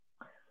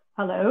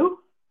Hello,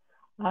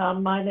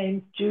 my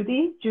name's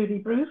Judy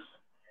Bruce,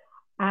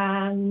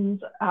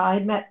 and I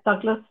met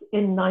Douglas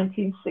in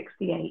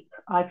 1968.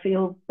 I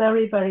feel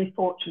very, very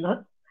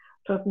fortunate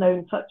to have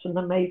known such an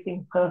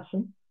amazing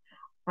person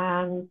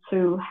and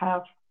to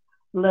have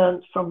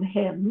learned from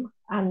him.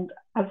 And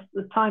as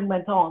the time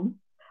went on,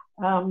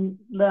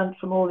 learned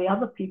from all the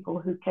other people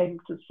who came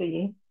to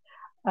see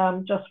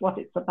just what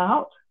it's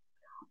about.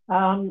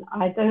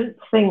 I don't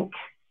think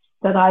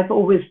that I've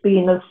always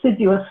been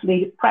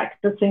assiduously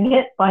practicing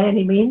it by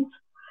any means,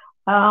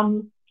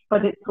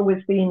 but it's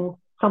always been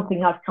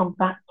something I've come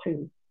back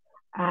to.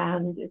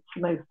 And it's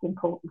the most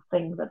important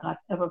thing that I've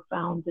ever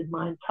found in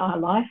my entire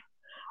life.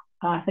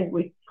 I think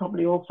we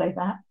probably all say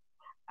that.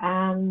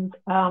 And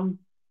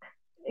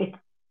it's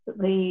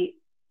the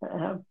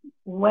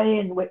way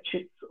in which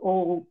it's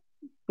all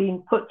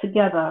been put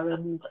together,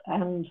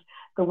 and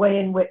the way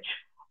in which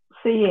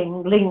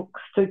seeing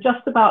links to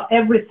just about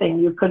everything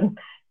you can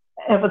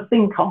ever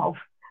think of,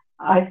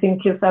 I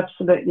think is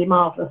absolutely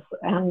marvelous.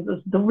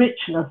 And the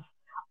richness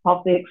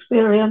of the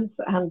experience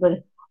and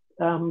the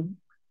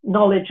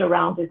knowledge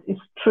around it is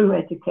true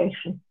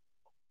education.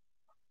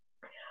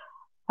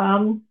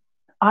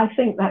 I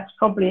think that's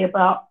probably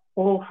about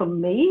all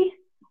from me.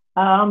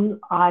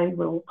 I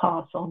will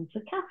pass on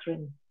to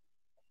Catherine.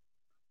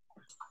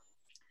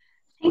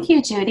 Thank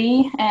you,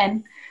 Judy.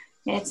 And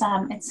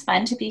it's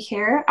fun to be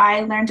here. I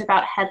learned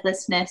about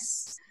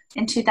headlessness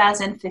in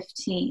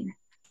 2015,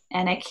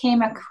 and I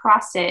came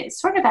across it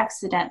sort of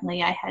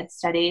accidentally. I had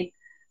studied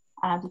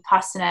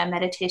Vipassana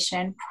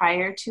meditation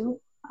prior to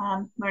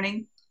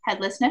learning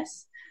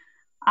headlessness.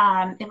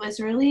 It was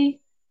really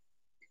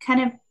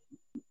kind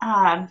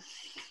of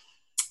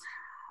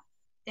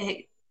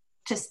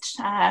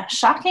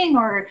shocking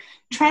or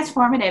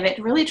transformative. It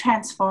really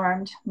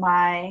transformed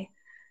my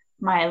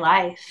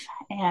life,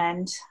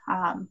 and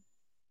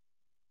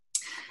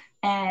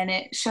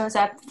it shows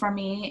up for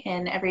me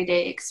in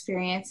everyday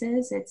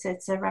experiences.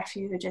 It's a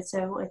refuge. It's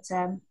a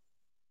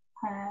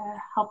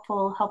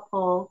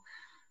helpful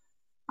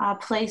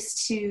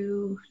place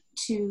to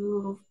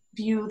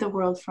view the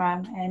world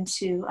from, and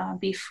to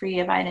be free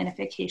of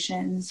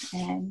identifications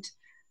and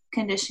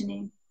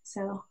conditioning.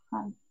 So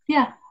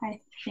yeah,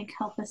 I think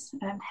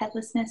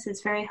headlessness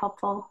is very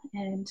helpful,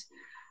 and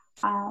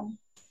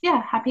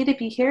yeah, happy to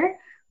be here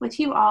with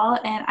you all.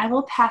 And I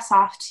will pass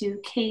off to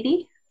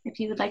Katie, if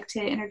you would like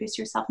to introduce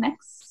yourself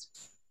next.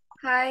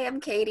 Hi, I'm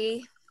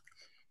Katie.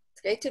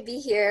 It's great to be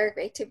here.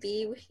 Great to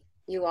be with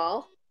you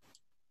all.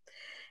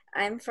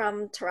 I'm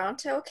from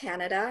Toronto,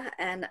 Canada,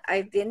 and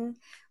I've been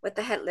with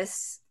the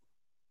Headless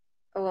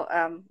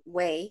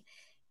Way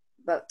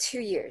about 2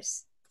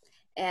 years.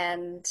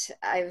 And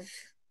I've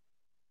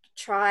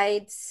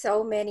tried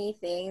so many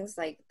things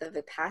like the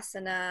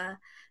Vipassana,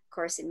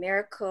 Course in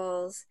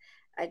Miracles.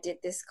 I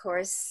did this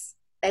course,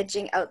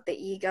 Edging Out the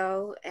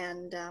Ego,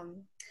 and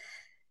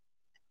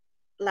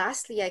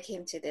lastly I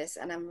came to this,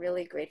 and I'm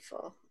really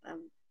grateful.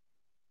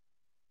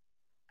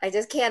 I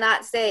just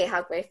cannot say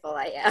how grateful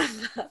I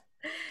am.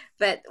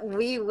 But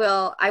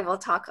I will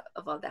talk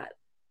about that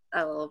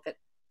a little bit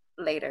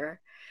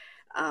later.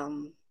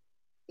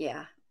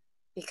 Yeah,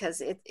 because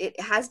it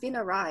has been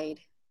a ride,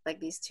 like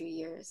these 2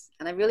 years,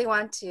 and I really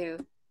want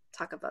to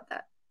talk about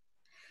that.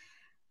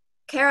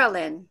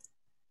 Carolyn.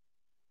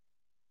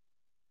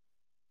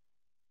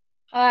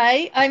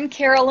 Hi, I'm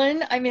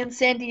Carolyn. I'm in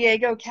San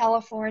Diego,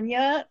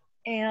 California,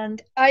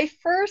 and I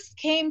first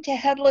came to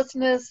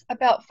headlessness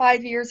about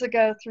 5 years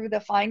ago through the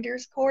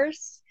Finders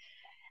course,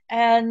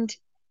 and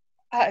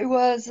I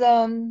was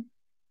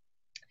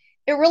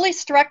it really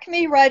struck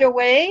me right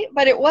away,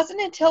 but it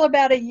wasn't until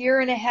about a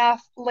year and a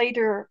half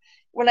later,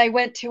 when I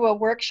went to a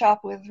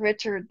workshop with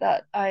Richard,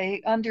 that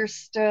I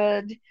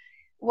understood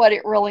what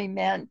it really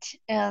meant.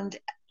 And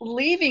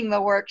leaving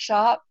the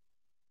workshop,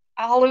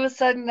 all of a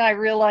sudden I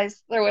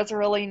realized there was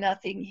really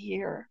nothing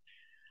here.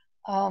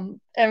 And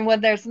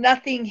when there's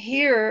nothing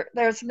here,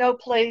 there's no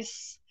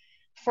place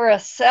for a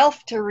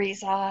self to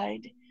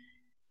reside.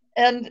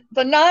 And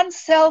the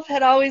non-self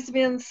had always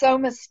been so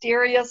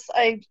mysterious.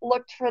 I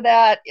looked for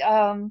that,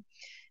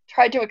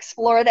 tried to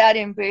explore that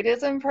in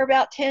Buddhism for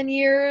about 10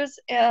 years.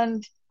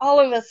 And all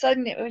of a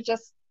sudden it was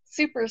just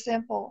super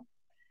simple,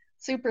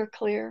 super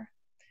clear.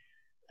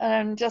 And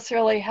I'm just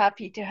really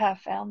happy to have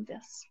found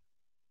this.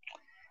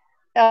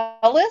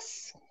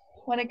 Ellis,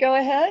 want to go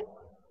ahead?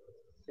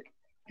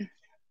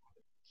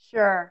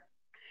 Sure.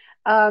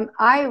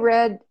 I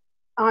read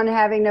On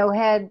Having No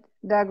Head,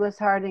 Douglas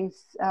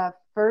Harding's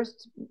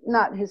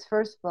not his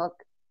first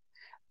book,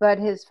 but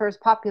his first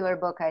popular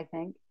book, I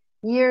think,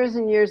 years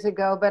and years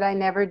ago, but I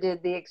never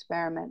did the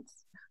experiments.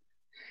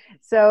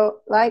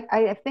 So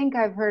I think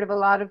I've heard of a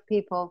lot of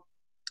people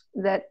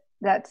that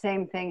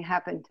same thing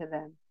happened to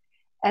them.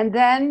 And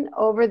then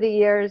over the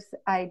years,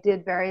 I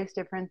did various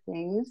different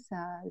things,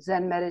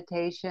 Zen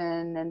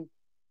meditation and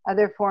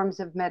other forms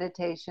of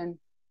meditation.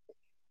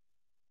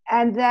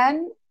 And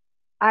then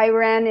I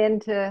ran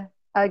into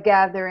a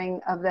gathering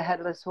of the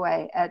Headless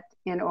Way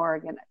in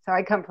Oregon. So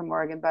I come from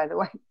Oregon, by the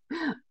way.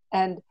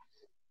 And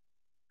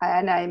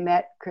And I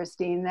met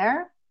Christine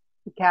there,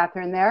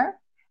 Catherine there,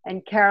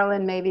 and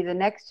Carolyn maybe the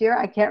next year.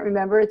 I can't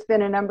remember. It's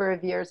been a number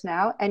of years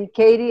now. And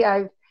Katie,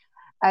 I've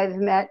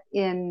met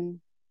in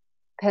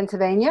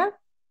Pennsylvania,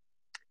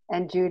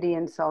 and Judy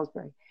in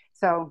Salisbury.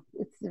 So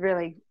it's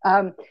really,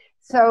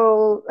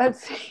 so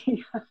let's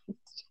see.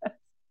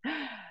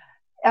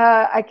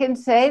 I can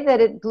say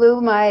that it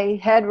blew my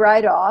head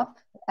right off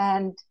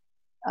and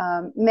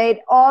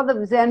made all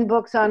the Zen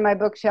books on my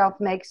bookshelf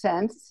make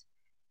sense.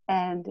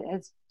 And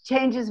it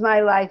changes my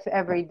life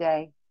every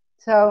day.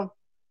 So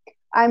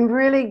I'm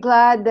really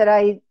glad that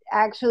I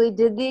actually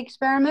did the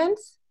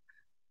experiments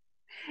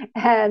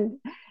and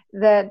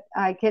that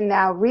I can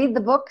now read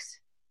the books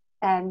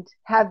and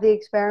have the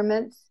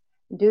experiments,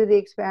 do the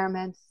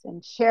experiments,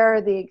 and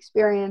share the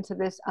experience of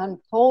this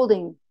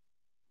unfolding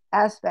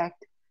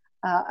aspect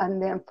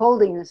and the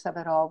unfoldingness of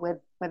it all with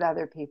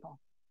other people.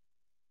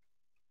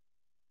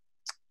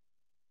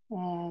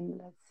 And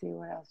let's see,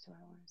 what else do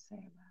I want to say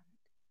about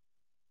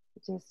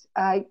it? Just,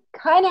 I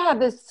kind of have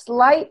this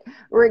slight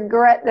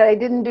regret that I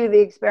didn't do the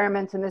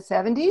experiments in the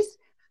 70s,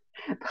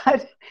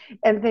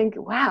 and think,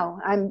 wow,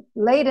 I'm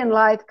late in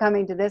life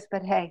coming to this,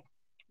 but hey,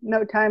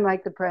 no time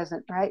like the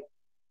present, right?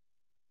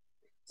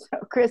 So,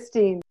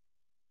 Christine.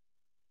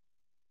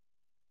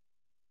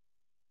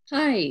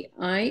 Hi,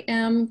 I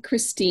am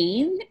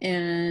Christine,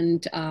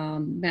 and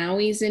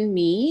Maui's in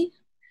me.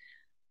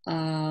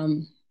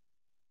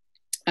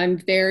 I'm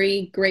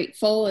very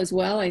grateful as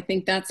well. I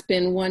think that's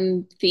been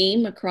one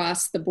theme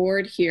across the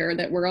board here,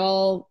 that we're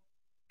all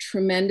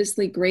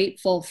tremendously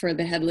grateful for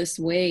the Headless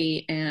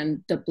Way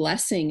and the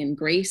blessing and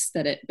grace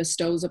that it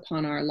bestows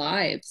upon our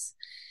lives.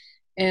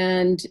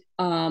 And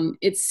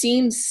it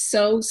seems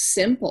so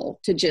simple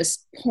to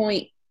just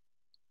point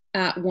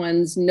at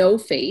one's no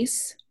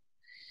face.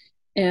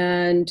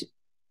 And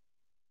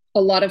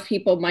a lot of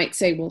people might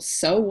say, well,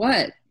 so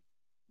what?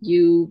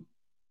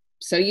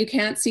 So you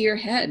can't see your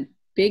head.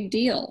 Big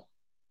deal.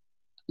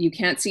 You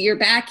can't see your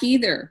back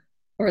either,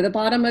 or the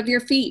bottom of your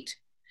feet.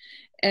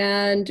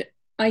 And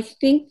I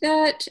think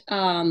that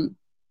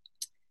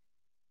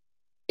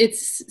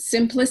its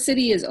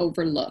simplicity is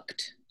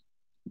overlooked,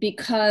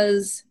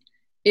 because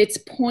it's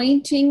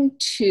pointing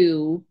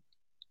to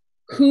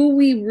who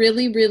we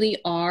really, really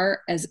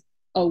are as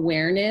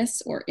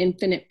awareness or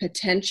infinite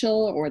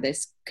potential or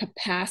this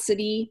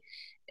capacity.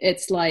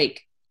 It's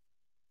like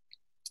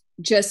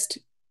just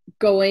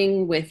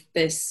going with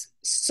this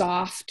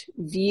soft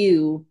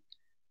view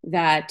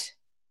that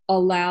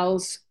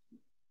allows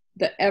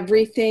the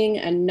everything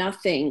and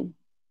nothing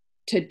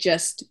to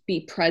just be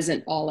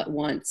present all at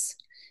once.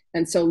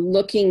 And so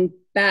looking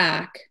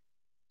back,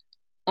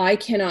 I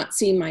cannot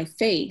see my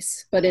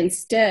face, but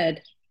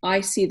instead I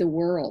see the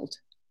world,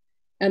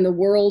 and the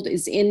world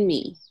is in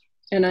me,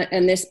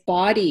 and this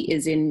body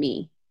is in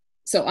me.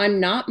 So I'm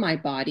not my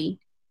body,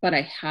 but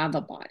I have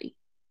a body.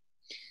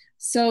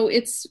 So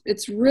it's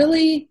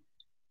really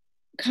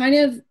kind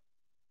of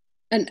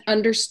an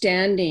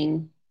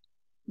understanding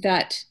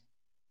that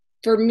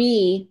for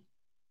me,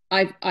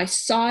 I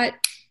saw it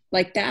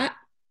like that,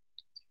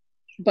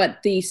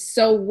 but the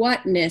so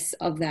whatness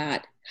of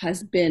that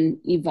has been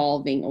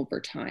evolving over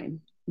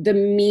time. The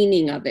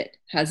meaning of it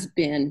has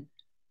been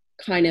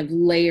kind of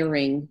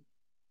layering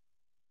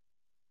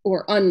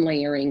or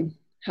unlayering,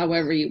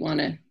 however you want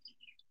to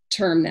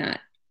term that,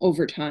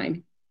 over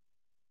time.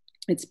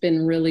 It's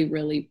been really,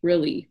 really,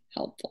 really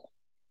helpful.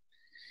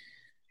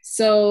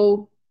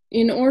 So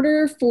in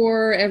order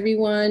for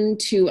everyone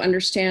to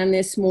understand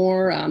this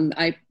more,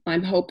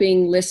 I'm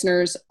hoping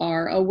listeners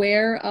are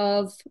aware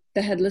of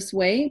the Headless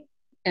Way.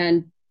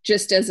 And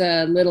just as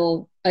a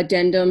little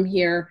addendum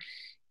here,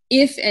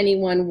 if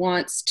anyone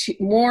wants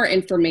more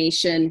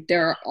information,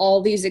 there are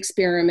all these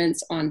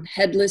experiments on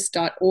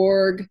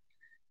headless.org.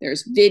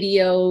 There's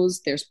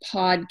videos, there's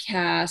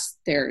podcasts,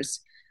 there's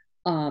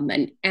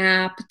an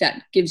app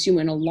that gives you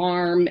an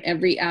alarm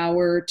every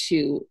hour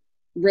to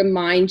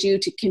remind you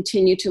to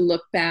continue to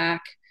look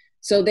back.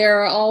 So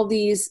there are all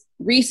these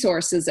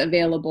resources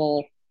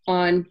available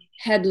on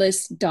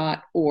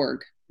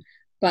headless.org.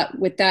 But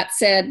with that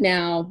said,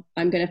 now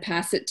I'm going to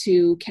pass it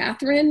to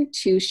Catherine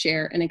to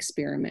share an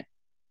experiment.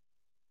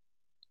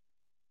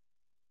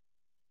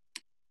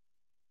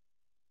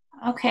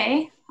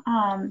 Okay.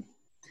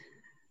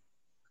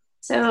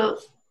 So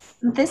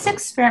this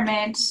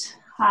experiment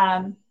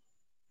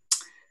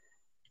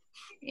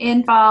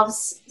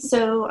involves,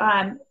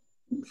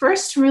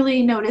 first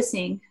really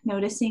noticing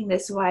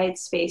this wide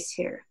space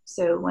here.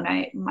 So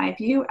when my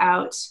view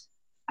out,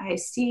 I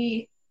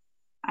see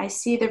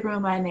the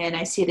room I'm in,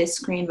 I see the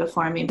screen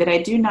before me, but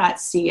I do not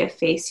see a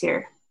face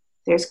here.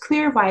 There's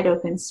clear, wide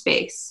open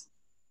space.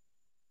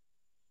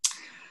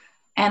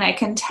 And I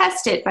can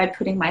test it by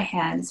putting my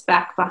hands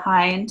back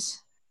behind.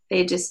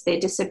 They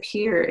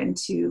disappear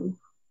into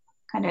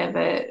kind of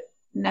a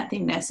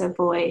nothingness, a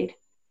void.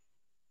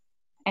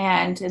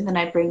 And then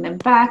I bring them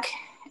back,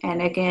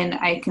 and again,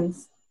 I can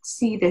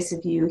see this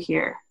view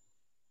here.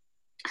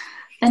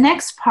 The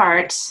next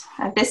part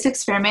of this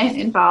experiment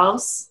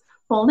involves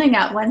holding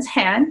out one's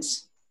hand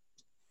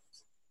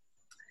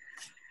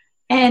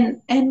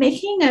and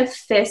making a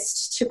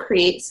fist to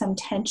create some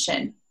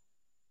tension.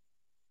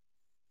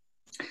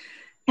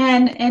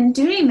 And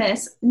doing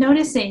this,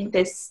 noticing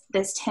this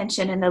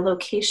tension in the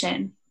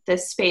location,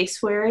 this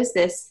space. Where is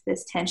this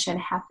tension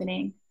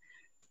happening?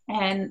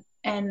 And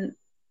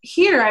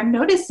here I'm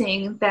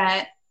noticing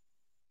that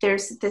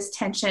there's this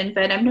tension,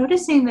 but I'm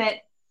noticing that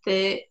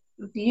the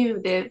view,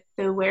 the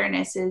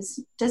awareness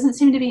doesn't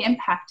seem to be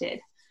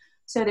impacted.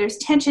 So there's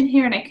tension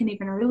here, and I can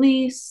even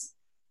release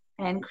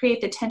and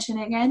create the tension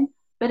again.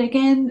 But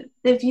again,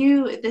 the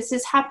view, this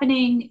is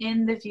happening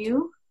in the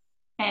view,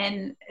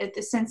 and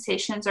the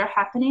sensations are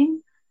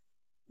happening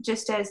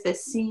just as the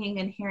seeing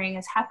and hearing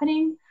is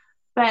happening.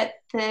 But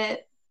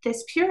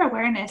this pure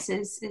awareness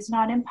is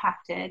not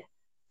impacted.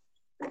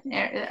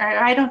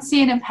 I don't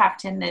see an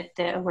impact in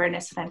the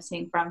awareness that I'm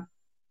seeing from.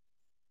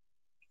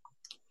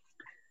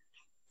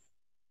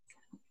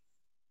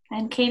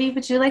 And Katie,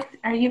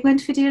 are you going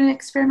to do an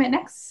experiment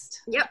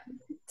next? Yep.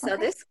 So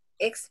Okay. This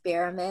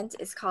experiment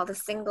is called a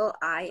single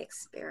eye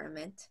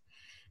experiment.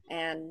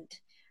 And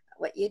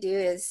what you do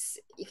is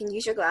you can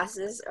use your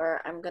glasses,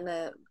 or I'm going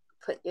to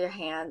put your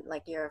hand,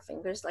 like your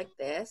fingers like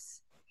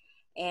this.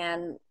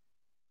 And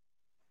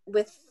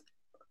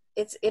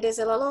it is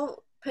a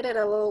little, put it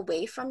a little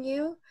away from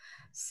you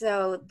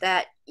so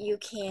that you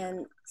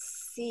can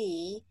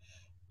see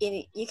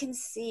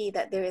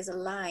that there is a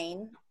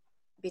line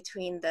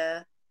between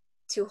the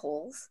two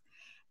holes.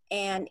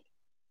 And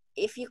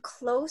if you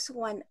close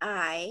one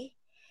eye,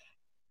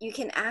 you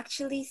can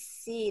actually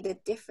see the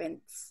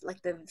difference,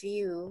 like the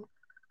view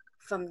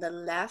from the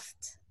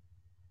left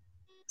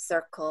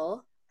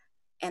circle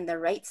and the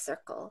right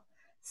circle.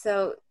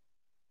 So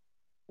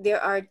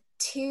there are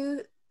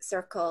two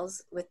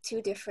circles with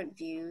two different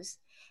views,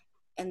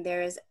 and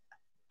there is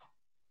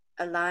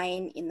a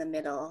line in the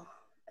middle,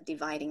 a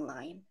dividing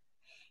line.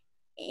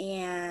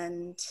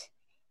 And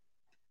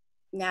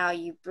now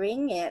you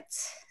bring it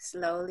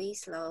slowly,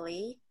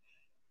 slowly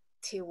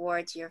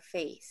towards your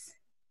face.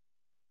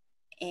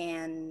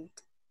 And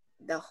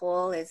the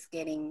hole is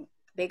getting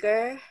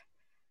bigger,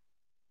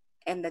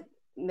 and the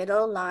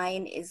middle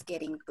line is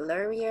getting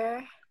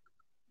blurrier.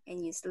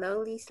 And you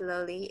slowly,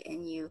 slowly,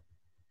 and you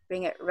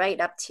bring it right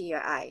up to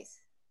your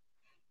eyes.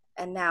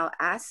 And now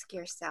ask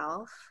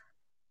yourself,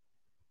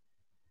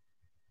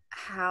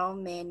 how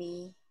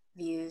many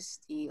views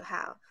do you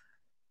have?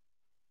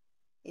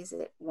 Is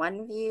it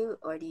one view,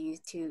 or do you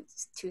two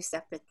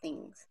separate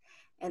things?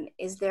 And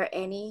is there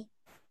any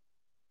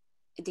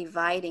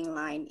dividing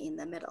line in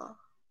the middle?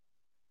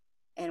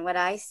 And what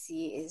I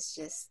see is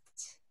just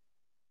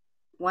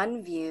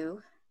one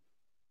view,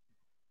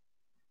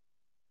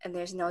 and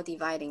there's no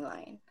dividing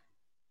line.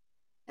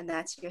 And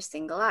that's your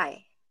single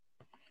eye.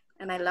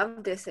 And I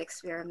love this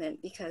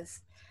experiment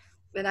because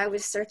when I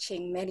was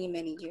searching many,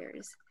 many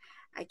years,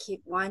 I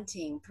keep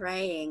wanting,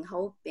 praying,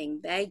 hoping,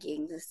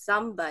 begging that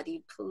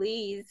somebody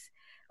please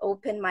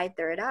open my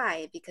third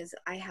eye, because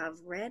I have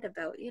read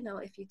about,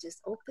 if you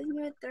just open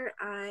your third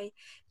eye,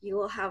 you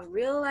will have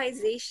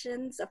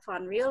realizations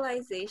upon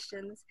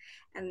realizations.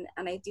 And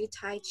I do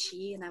Tai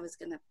Chi, and I was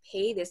going to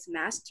pay this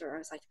master. I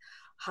was like,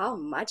 how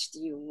much do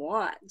you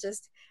want?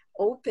 Just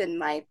open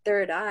my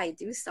third eye,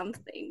 do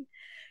something.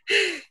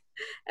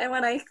 And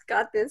when I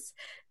got this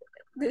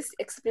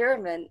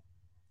experiment,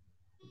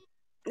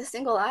 the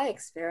single eye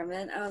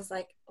experiment, I was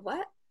like,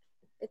 what?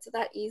 It's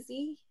that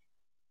easy?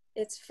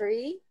 It's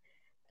free?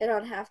 I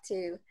don't have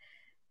to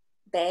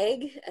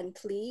beg and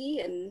plead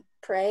and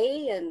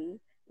pray and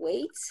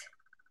wait.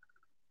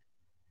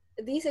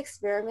 These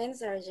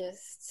experiments are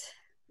just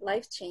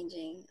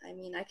life-changing. I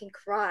mean, I can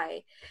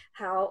cry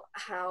how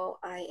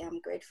I am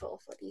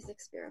grateful for these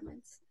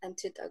experiments, and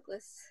to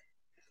Douglas.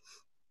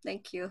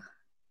 Thank you.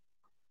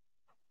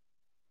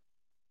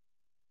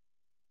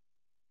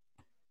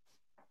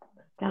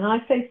 Can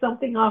I say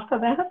something after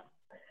that?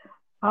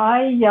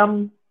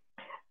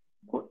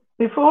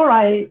 Before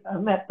I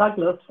met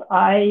Douglas,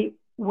 I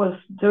was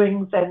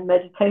doing Zen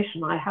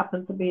meditation. I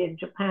happened to be in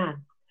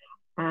Japan,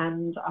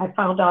 and I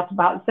found out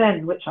about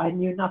Zen, which I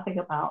knew nothing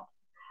about.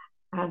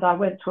 And I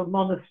went to a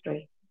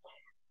monastery,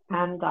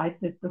 and I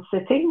did the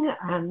sitting,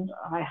 and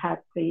I had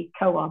the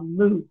koan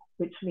mu,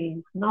 which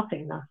means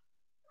nothingness.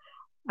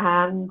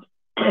 And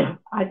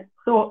I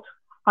thought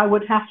I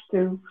would have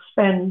to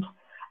spend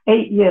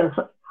 8 years.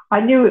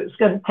 I knew it was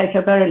going to take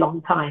a very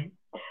long time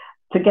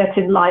to get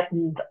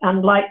enlightened.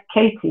 And like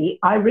Katie,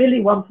 I really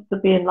wanted to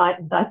be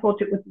enlightened. I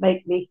thought it would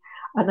make me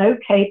an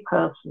okay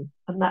person.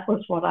 And that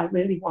was what I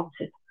really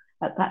wanted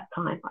at that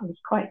time. I was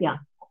quite young.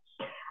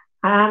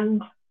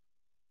 And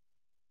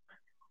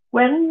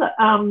when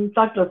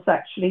Douglas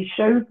actually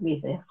showed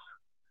me this,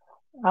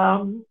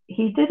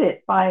 he did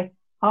it by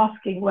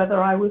asking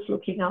whether I was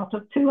looking out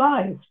of two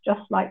eyes,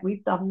 just like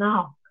we've done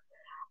now.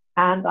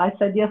 And I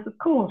said, yes, of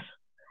course.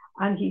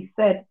 And he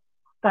said,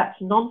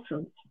 that's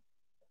nonsense.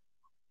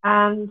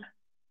 And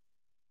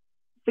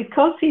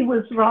because he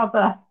was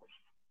rather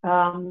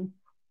an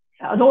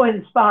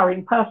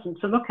awe-inspiring person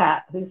to look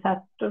at, who's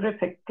had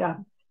terrific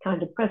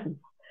kind of presence,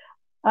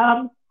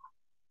 I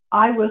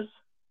was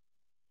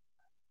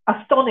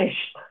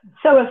astonished,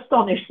 so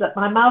astonished that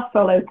my mouth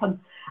fell open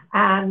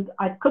and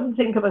I couldn't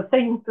think of a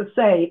thing to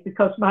say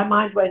because my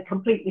mind went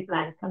completely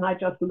blank, and I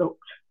just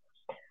looked.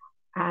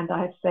 And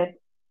I said,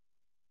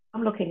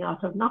 I'm looking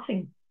out of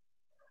nothing.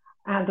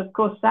 And of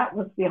course, that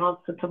was the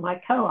answer to my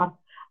koan.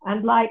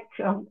 And like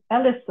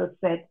Ellis has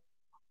said,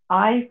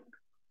 I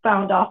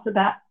found after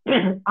that,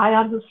 I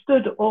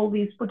understood all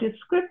these Buddhist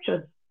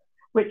scriptures,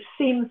 which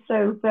seem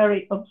so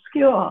very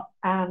obscure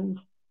and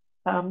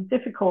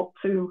difficult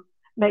to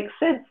make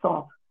sense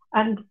of.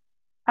 And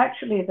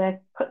actually,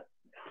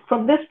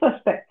 from this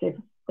perspective,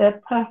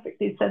 they're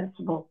perfectly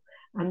sensible,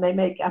 and they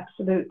make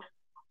absolute,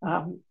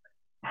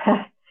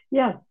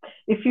 yeah.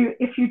 If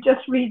you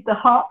just read the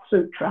Heart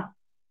Sutra,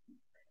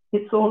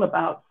 it's all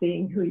about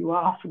seeing who you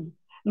are from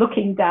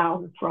looking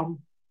down from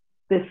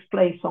this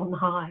place on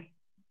high.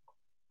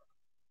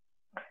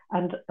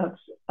 And as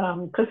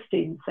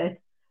Christine said,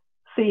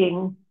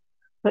 seeing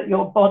that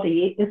your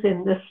body is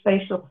in this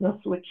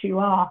spaciousness which you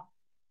are.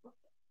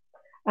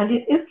 And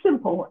it is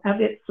simple,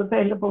 and it's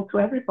available to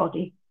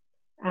everybody.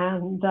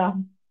 And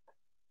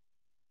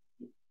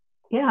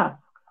yeah,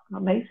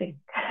 amazing,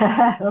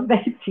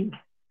 amazing.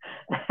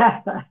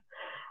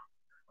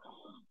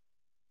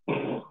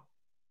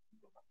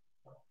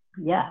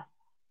 Yeah.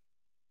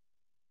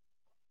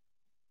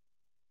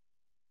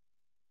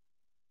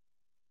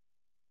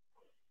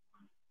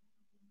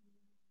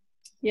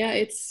 Yeah,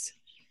 it's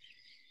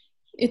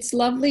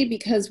lovely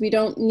because we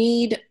don't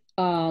need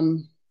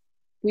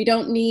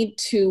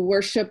to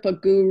worship a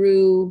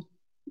guru.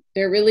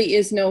 There really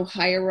is no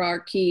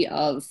hierarchy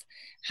of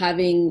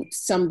having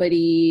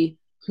somebody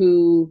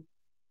who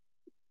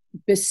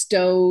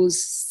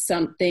bestows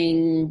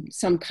something,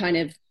 some kind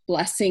of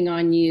blessing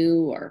on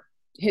you or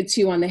hits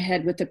you on the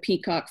head with a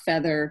peacock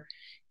feather.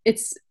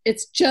 It's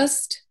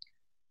just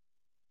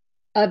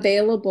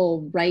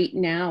available right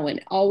now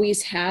and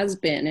always has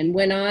been. And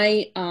when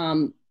I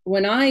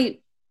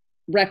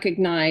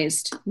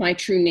recognized my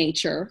true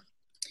nature,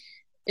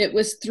 it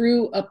was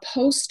through a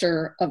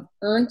poster of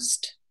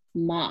Ernst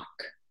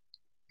Mach,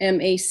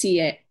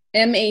 M-A-C-H.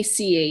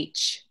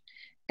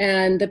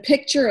 And the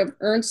picture of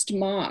Ernst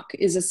Mach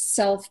is a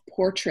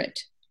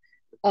self-portrait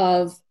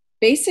of,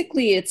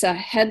 basically it's a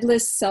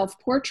headless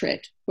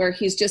self-portrait where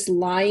he's just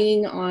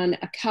lying on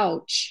a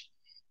couch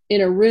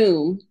in a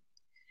room,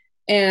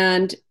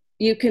 and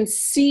you can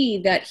see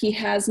that he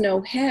has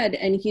no head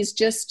and he's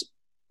just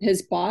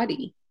his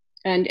body.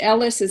 And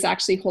Ellis is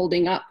actually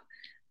holding up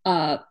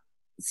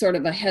sort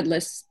of a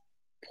headless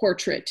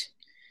portrait.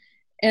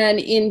 And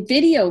in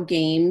video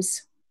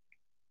games,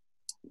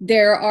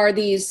 there are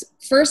these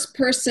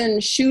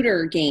first-person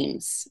shooter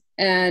games,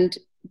 and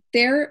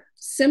they're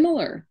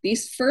similar.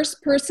 These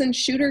first-person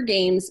shooter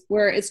games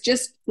where it's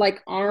just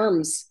like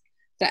arms.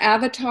 The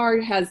avatar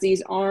has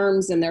these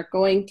arms and they're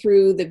going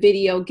through the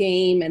video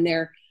game and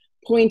they're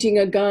pointing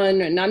a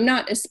gun. And I'm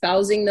not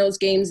espousing those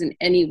games in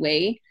any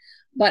way,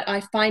 but I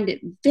find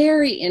it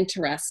very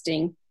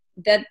interesting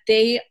that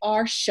they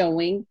are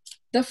showing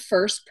the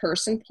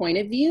first-person point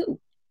of view.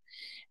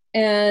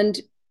 And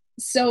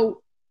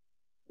so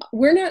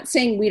we're not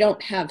saying we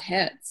don't have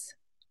heads.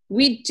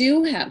 We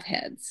do have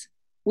heads.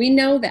 We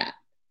know that.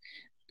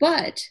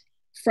 But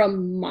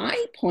from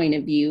my point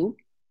of view,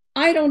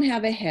 I don't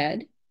have a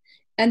head,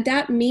 and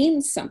that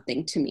means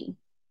something to me.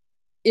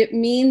 It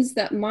means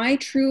that my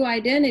true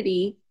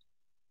identity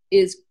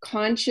is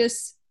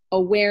conscious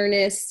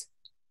awareness,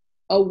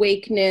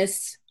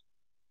 awakeness,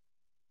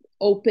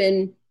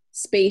 open,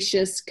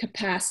 spacious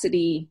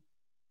capacity,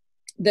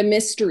 the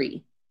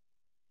mystery.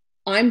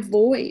 I'm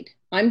void.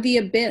 I'm the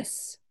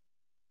abyss.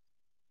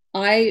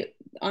 I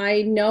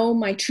know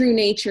my true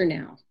nature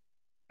now.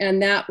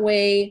 And that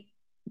way,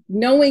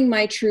 knowing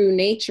my true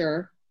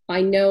nature,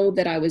 I know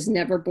that I was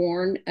never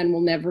born and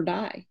will never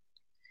die.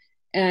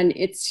 And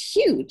it's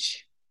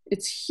huge.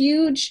 It's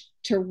huge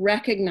to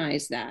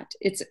recognize that.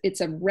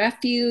 It's a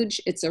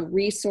refuge, it's a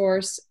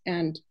resource,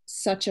 and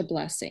such a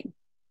blessing.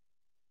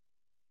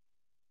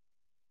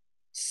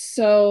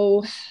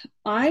 So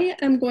I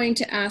am going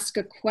to ask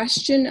a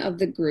question of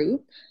the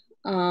group.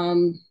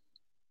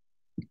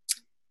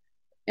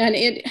 And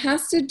it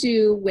has to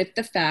do with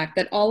the fact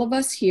that all of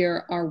us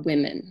here are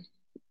women.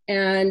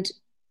 And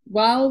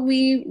while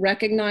we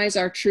recognize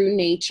our true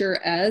nature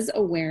as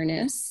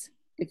awareness,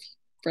 if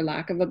for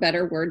lack of a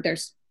better word,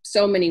 there's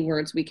so many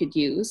words we could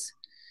use,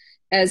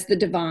 as the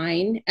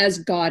divine, as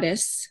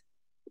goddess,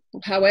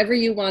 however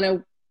you want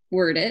to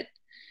word it,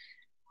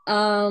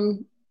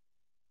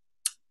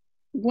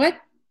 what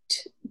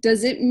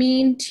does it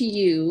mean to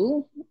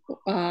you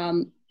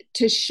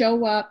to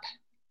show up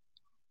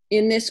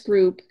in this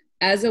group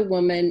as a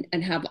woman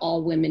and have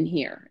all women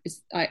here?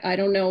 I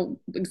don't know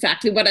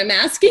exactly what I'm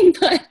asking,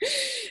 but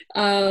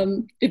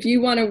if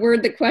you want to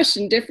word the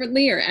question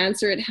differently or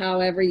answer it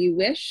however you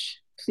wish,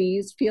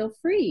 please feel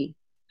free.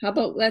 How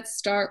about let's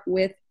start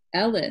with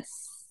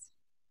Ellis.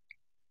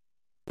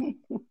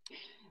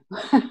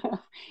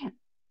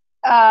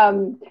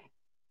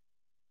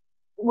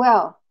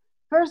 Well,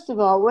 first of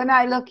all, when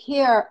I look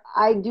here,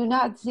 I do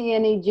not see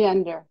any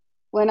gender.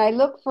 when I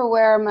look for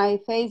where my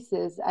face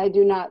is, I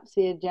do not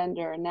see a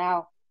gender.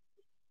 Now,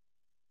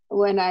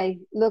 when I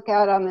look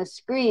out on the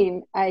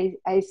screen, I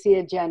see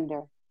a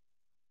gender.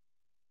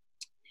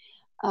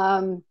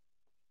 And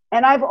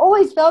I've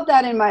always felt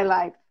that in my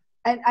life.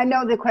 And I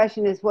know the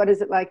question is, what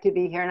is it like to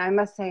be here? And I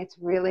must say, it's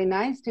really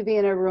nice to be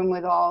in a room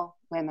with all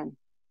women.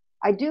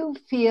 I do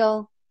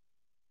feel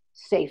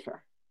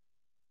safer,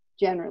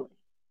 generally.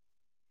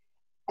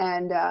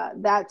 And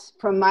that's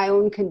from my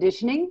own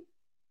conditioning,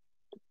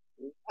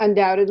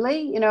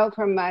 undoubtedly, you know,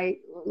 from my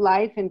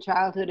life and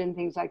childhood and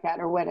things like that,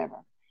 or whatever.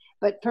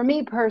 But for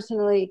me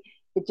personally,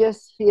 it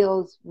just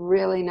feels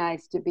really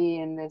nice to be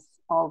in this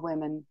all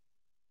women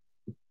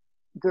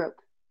group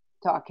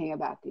talking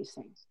about these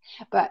things.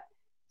 But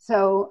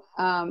so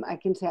I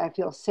can say I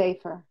feel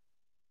safer,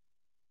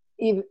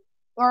 even,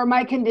 or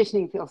my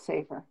conditioning feels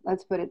safer.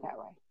 Let's put it that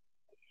way.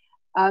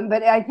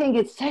 But I think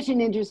it's such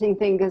an interesting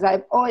thing because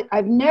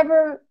I've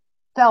never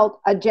felt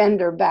a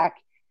gender back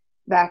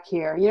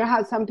here. You know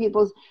how some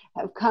people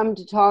have come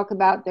to talk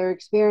about their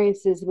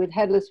experiences with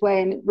Headless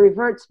Way and it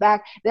reverts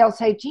back. They'll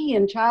say, gee,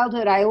 in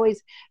childhood, I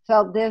always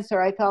felt this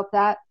or I felt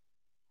that.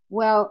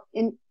 Well,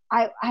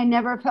 I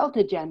never felt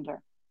a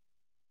gender.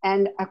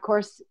 And of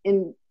course,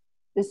 in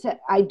this,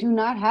 I do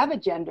not have a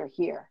gender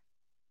here.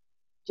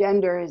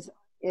 Gender is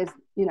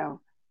you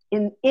know,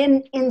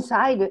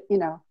 inside, you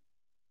know,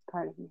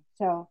 part of me.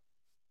 So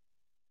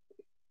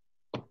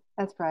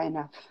that's probably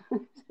enough.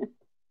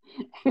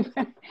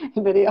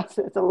 Anybody else?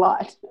 It's a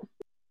lot.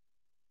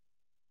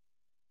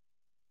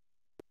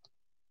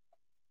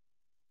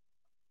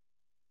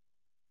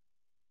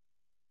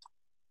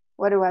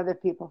 What do other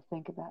people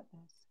think about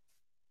this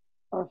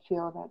or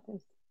feel about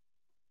this?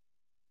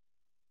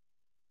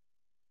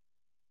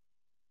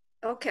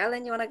 Oh,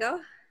 Carolyn, you want to go?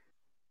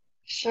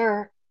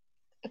 Sure.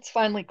 It's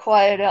finally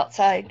quiet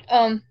outside.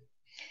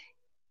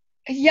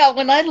 Yeah,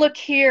 when I look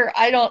here,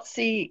 I don't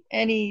see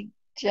any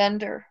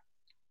gender.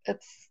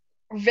 It's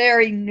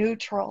very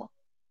neutral.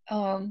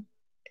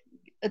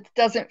 It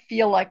doesn't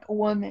feel like a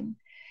woman.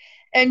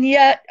 And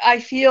yet I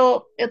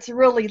feel it's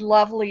really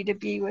lovely to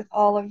be with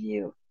all of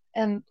you.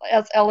 And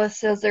as Ella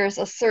says, there's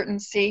a certain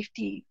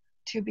safety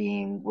to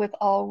being with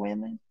all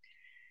women.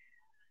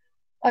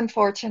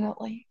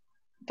 Unfortunately,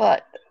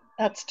 but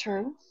that's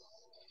true.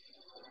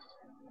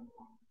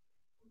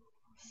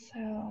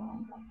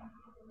 So,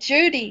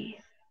 Judy.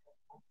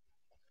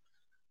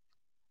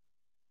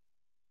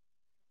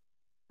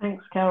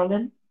 Thanks,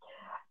 Carolyn.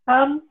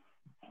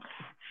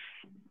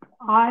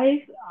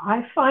 I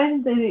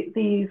find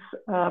these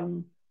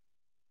Zoom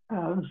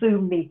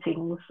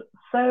meetings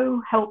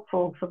so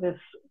helpful for this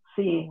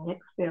seeing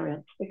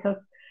experience because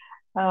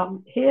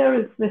here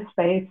is this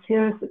space,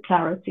 here is the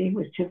clarity,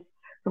 which is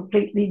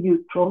completely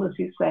neutral, as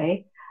you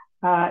say.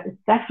 It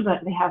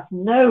definitely has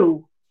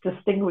no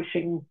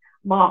distinguishing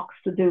marks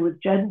to do with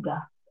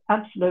gender,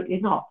 absolutely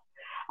not.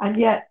 And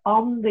yet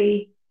on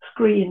the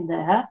screen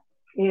there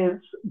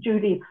is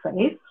Judy's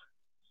face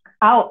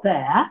out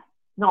there,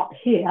 not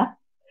here,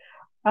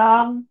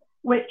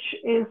 which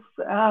is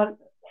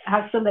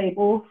has the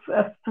label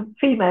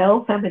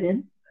female,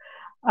 feminine.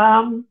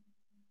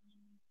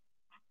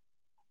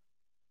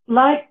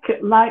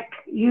 Like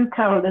you,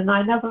 Carolyn,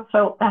 I never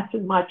felt that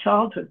in my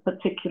childhood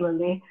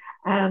particularly,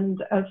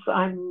 and as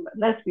I'm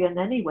lesbian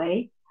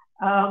anyway,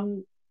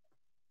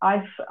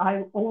 I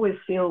always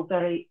feel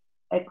very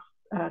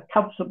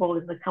comfortable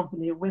in the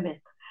company of women.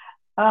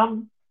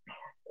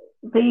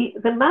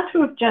 The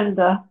matter of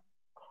gender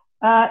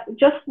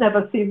just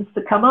never seems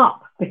to come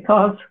up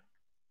because,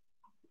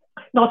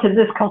 not in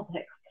this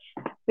context,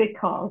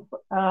 because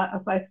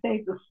as I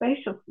say, the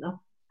spaciousness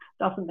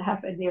doesn't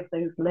have any of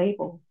those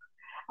labels.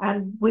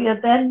 And we are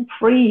then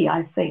free,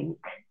 I think,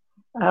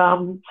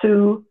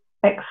 to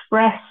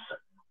express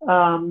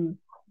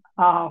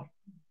our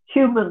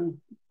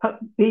human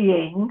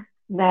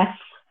beingness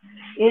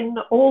in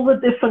all the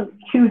different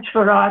huge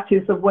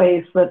varieties of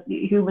ways that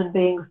human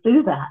beings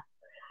do that.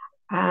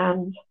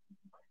 And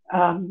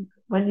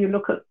when you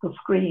look at the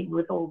screen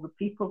with all the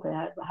people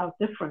there, how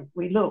different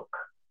we look.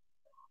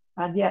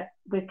 And yet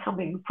we're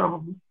coming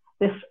from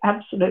this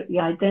absolutely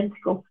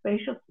identical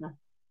spaciousness.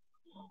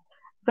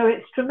 So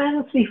it's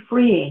tremendously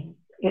freeing.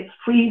 It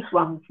frees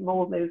one from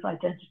all those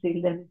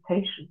identity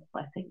limitations,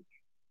 I think.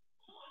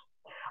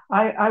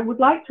 I would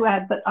like to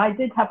add that I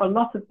did have a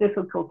lot of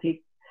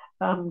difficulty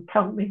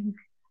coming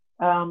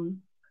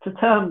to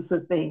terms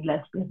with being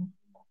lesbian.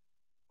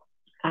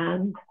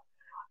 And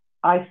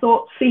I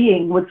thought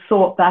seeing would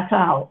sort that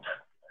out,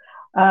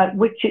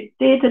 which it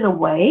did in a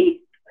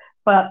way,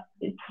 but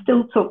it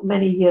still took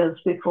many years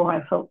before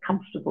I felt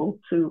comfortable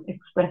to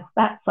express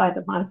that side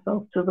of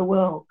myself to the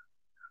world.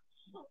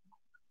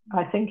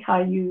 I think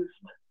I used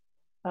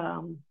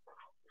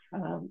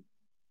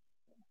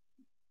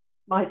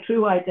my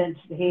true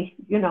identity.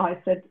 You know, I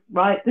said,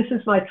 right, this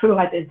is my true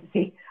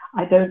identity.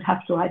 I don't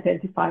have to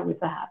identify with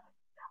that.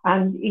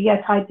 And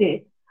yet I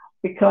did,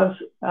 because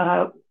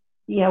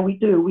yeah, we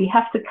do. We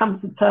have to come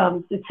to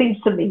terms, it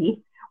seems to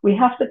me, we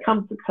have to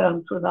come to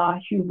terms with our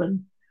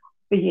human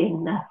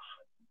beingness.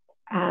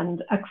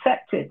 and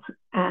accept it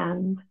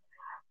and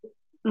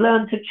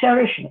learn to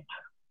cherish it.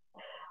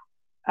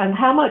 And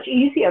how much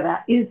easier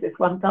that is if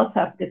one does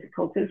have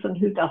difficulties and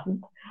who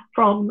doesn't,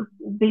 from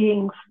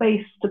being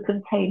space to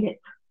contain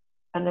it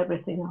and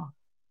everything else.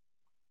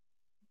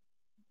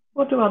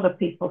 What do other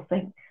people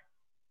think?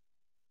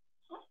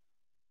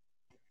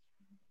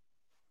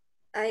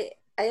 I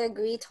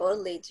agree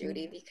totally,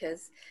 Judy,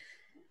 because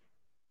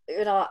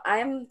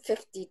I'm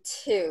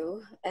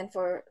 52, and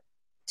for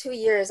 2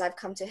 years I've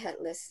come to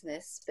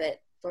headlessness,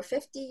 but for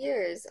 50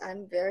 years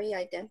I'm very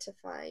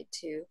identified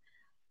to,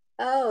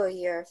 oh,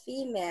 you're a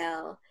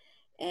female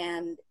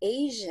and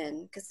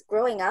Asian, because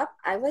growing up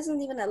I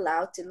wasn't even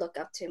allowed to look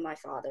up to my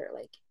father.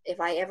 Like if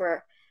I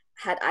ever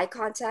had eye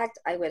contact,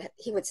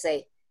 he would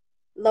say,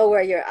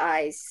 lower your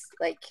eyes,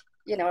 like,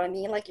 you know what I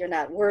mean, like you're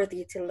not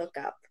worthy to look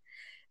up.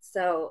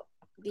 So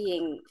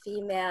being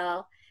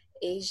female,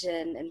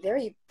 Asian, and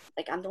very,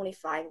 like, I'm only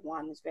 5'1",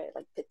 was very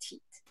like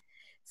petite.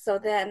 So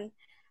then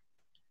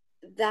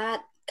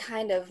that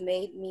kind of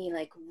made me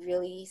like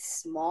really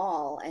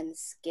small and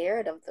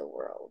scared of the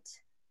world.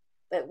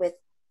 But with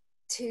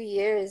 2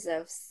 years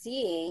of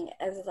seeing,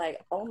 I was like,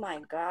 oh my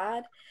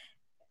God,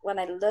 when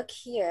I look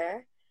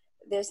here,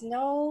 there's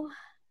no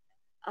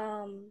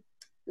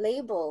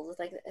labels,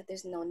 like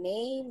there's no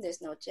name,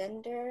 there's no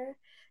gender,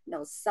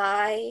 no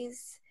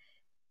size,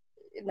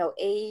 no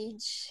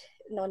age,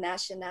 no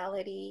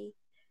nationality.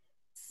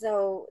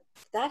 So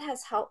that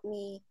has helped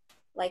me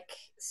like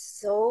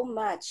so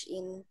much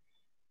in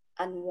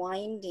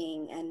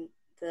unwinding and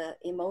the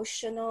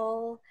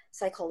emotional,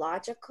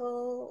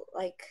 psychological,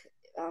 like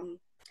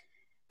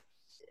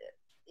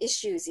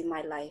issues in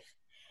my life.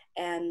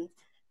 And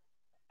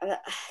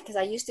because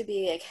I used to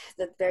be like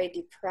very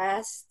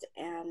depressed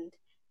and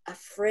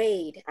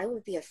afraid. I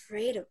would be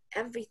afraid of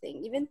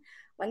everything. Even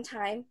one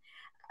time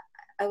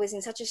I was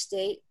in such a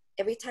state,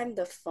 every time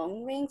the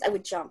phone rings, I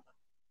would jump.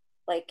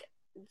 Like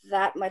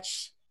that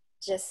much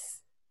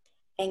just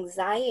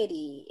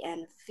anxiety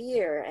and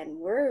fear and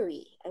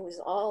worry. I was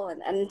all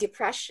and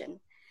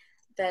depression.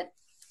 But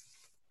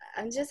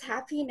I'm just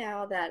happy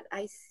now that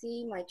I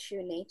see my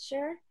true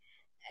nature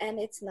and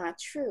it's not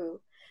true.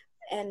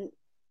 And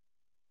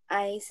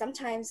I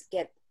sometimes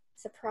get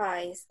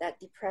surprised that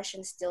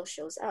depression still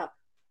shows up,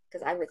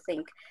 because I would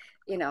think,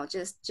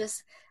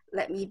 just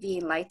let me be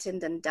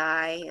enlightened and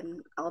die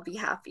and I'll be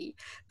happy.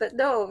 But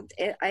no,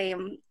 I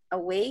am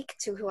awake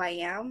to who I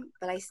am,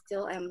 but I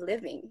still am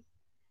living.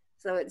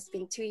 So it's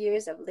been 2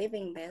 years of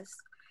living this.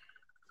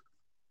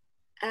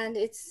 And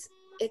it's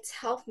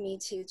helped me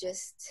to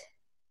just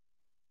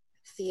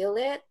feel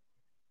it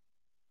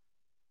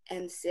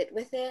and sit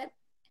with it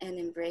and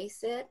embrace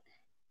it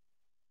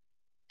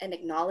and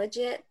acknowledge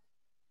it,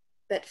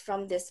 but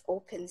from this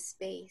open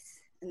space.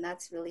 And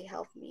that's really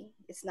helped me.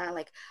 It's not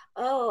like,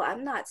 oh,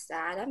 I'm not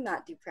sad, I'm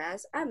not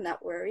depressed, I'm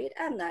not worried,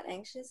 I'm not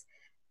anxious.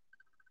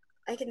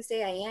 I can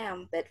say I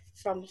am, but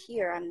from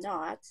here I'm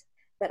not,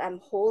 but I'm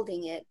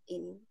holding it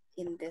in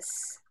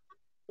this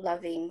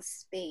loving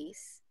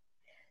space.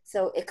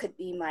 So it could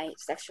be my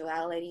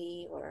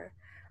sexuality or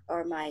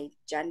my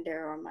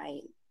gender or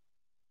my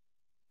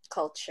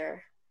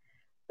culture,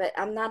 but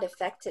I'm not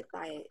affected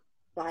by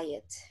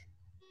it.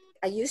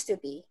 I used to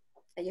be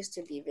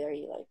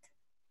very like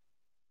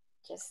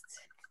just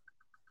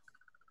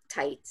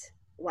tight,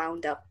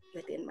 wound up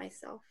within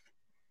myself.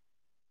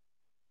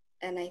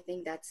 And I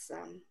think that's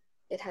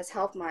it has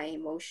helped my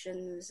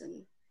emotions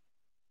and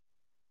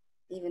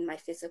even my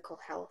physical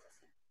health.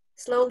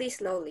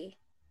 Slowly.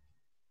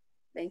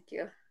 Thank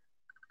you.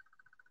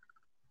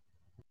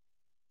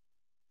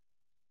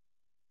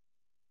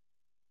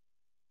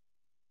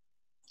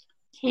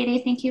 Katie,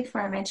 thank you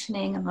for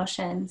mentioning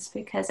emotions,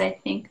 because I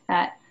think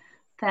that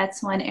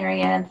that's one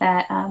area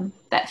that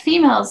that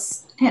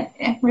females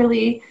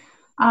really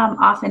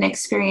often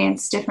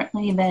experience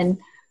differently than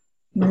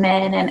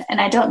men,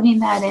 and I don't mean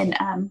that in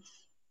a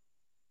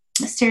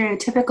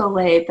stereotypical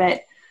way,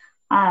 but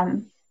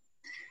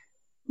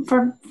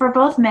for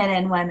both men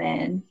and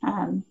women,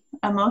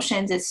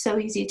 emotions, it's so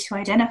easy to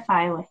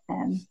identify with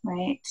them,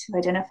 right? To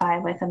identify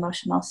with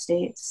emotional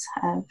states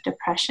of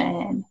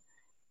depression,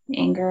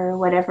 anger,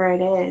 whatever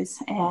it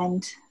is.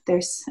 And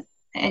there's,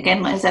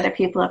 again, as other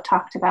people have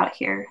talked about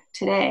here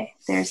today,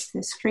 there's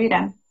this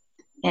freedom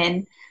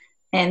in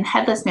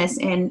headlessness,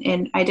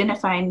 in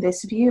identifying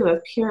this view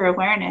of pure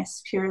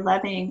awareness, pure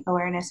loving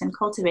awareness, and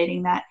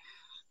cultivating that,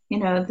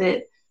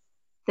 that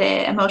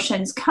the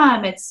emotions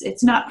come,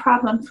 it's not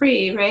problem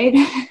free, right?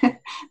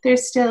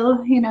 There's still,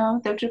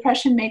 the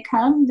depression may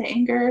come, the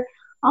anger,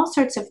 all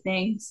sorts of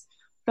things,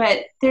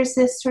 but there's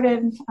this sort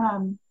of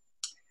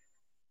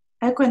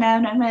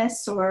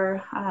equanimous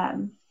or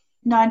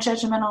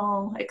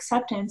non-judgmental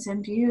acceptance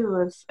and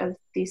view of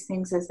these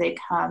things as they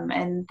come.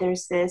 And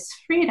there's this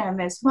freedom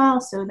as well,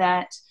 so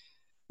that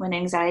when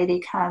anxiety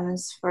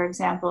comes, for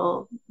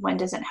example, one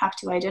doesn't have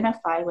to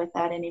identify with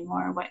that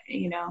anymore,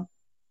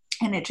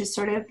 and it just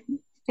sort of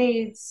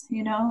fades,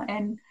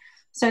 and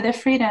so the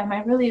freedom,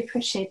 I really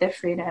appreciate the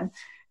freedom.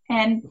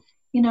 And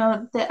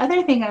the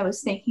other thing I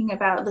was thinking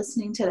about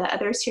listening to the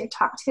others here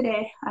talk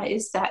today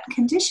is that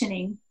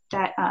conditioning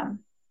that,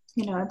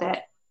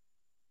 that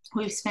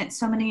we've spent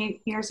so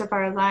many years of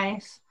our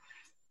life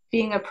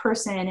being a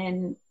person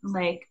and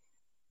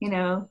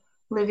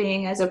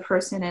living as a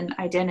person and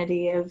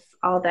identity of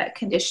all that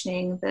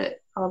conditioning,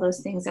 all those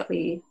things that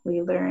we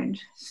learned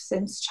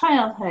since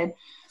childhood.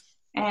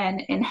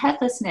 And in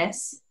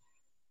headlessness,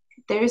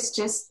 there's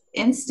just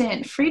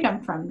instant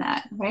freedom from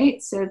that,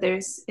 right? So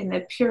there's, in the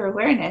pure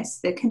awareness,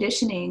 the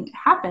conditioning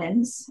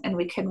happens and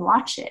we can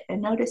watch it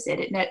and notice it.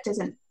 It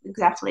doesn't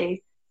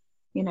exactly,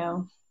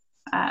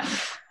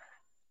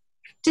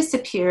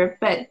 disappear,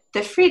 but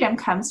the freedom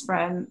comes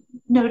from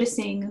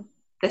noticing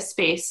the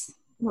space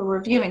where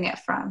we're viewing it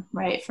from,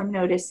 right? From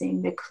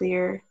noticing the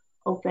clear,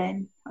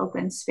 open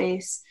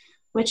space,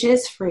 which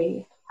is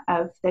free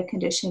of the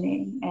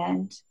conditioning.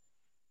 And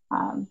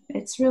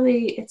it's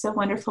a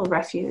wonderful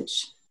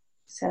refuge.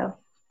 So,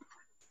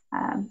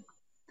 and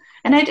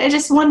I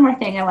just, one more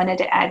thing I wanted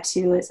to add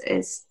to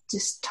is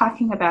just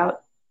talking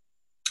about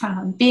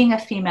being a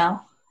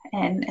female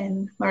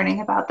and learning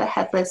about the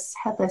headless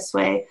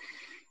way.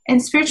 In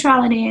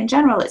spirituality in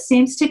general, it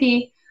seems to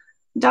be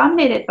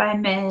dominated by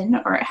men,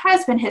 or it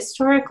has been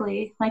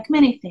historically. Like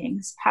many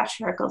things,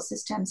 patriarchal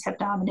systems have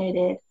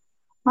dominated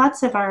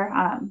lots of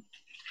our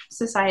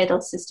societal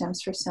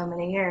systems for so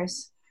many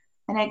years.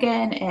 And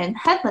again, in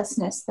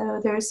headlessness, though,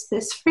 there's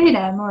this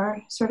freedom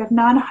or sort of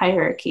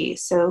non-hierarchy.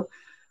 So,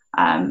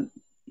 no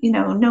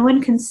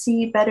one can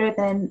see better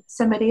than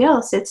somebody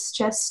else. It's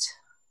just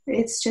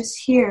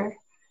here.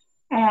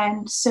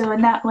 And so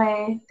in that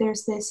way,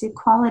 there's this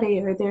equality,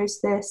 or there's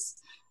this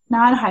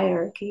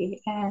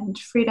non-hierarchy and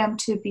freedom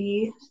to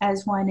be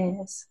as one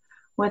is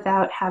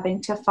without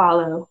having to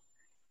follow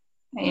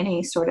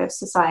any sort of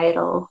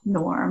societal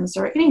norms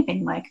or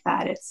anything like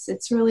that.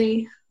 It's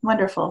really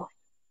wonderful.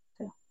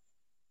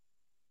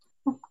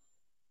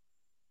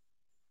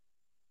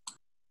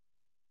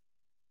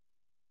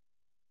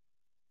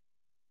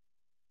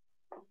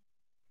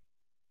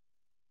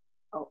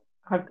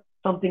 I've got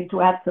something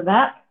to add to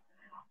that.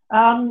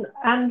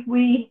 And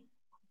we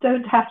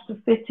don't have to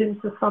fit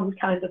into some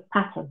kind of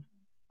pattern.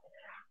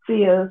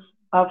 Seers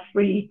are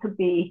free to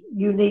be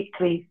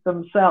uniquely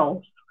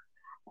themselves,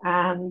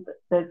 and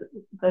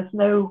there's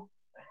no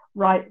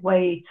right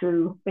way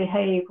to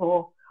behave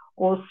or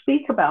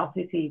speak about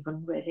it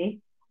even,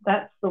 really.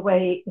 That's the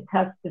way it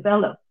has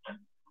developed,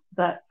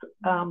 that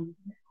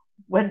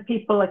when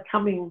people are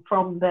coming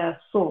from their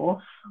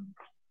source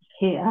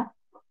here,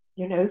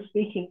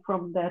 speaking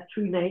from their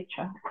true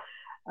nature,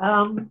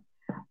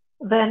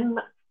 then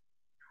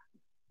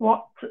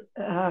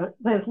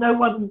there's no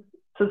one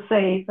to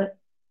say that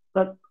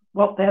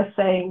what they're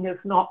saying is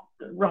not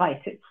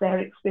right. It's their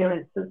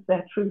experience, it's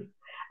their truth,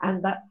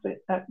 and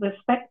that's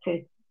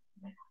respected.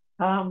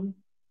 And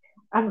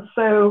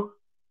so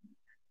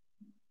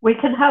we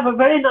can have a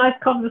very nice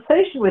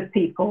conversation with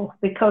people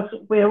because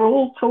we're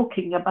all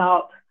talking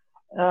about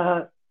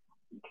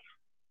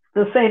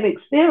the same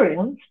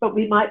experience, but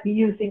we might be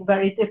using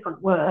very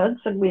different words,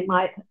 and we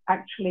might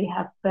actually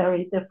have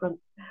very different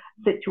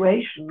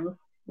situations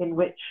in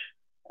which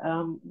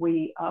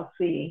we are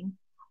seeing.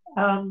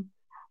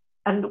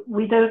 And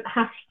we don't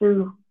have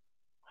to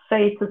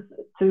say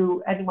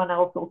to anyone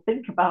else or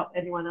think about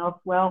anyone else,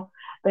 well,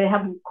 they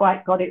haven't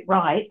quite got it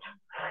right,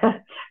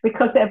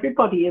 because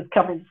everybody is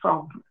coming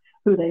from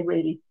who they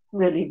really,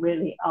 really,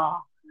 really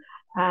are.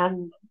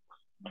 And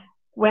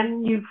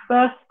when you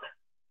first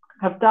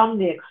have done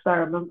the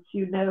experiments,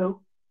 you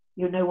know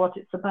what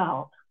it's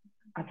about.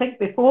 I think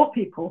before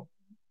people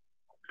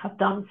have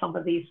done some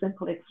of these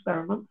simple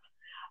experiments,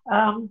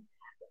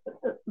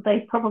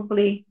 they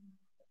probably,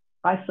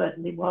 I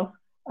certainly was,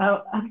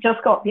 have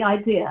just got the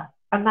idea.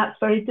 And that's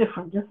very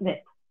different, isn't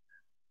it?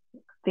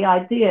 The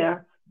ideas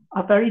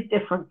are very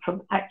different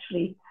from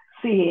actually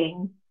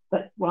seeing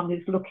that one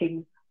is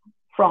looking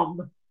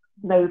from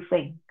no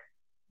thing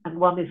and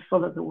one is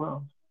full of the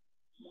world.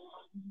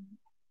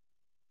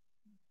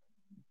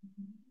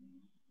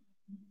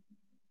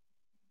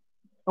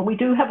 And we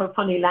do have a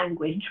funny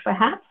language,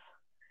 perhaps.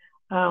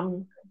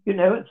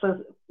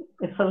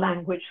 It's a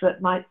language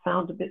that might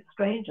sound a bit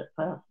strange at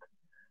first,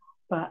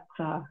 but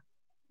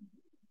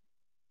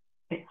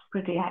it's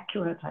pretty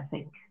accurate, I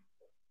think.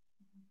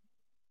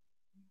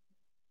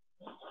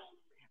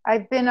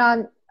 I've been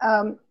on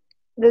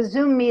the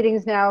Zoom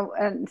meetings now,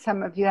 and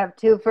some of you have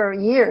too, for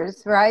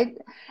years, right?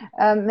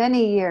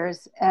 Many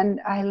years, and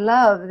I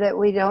love that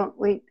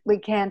we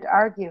can't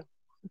argue.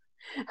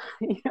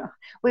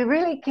 We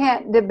really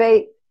can't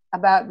debate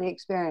about the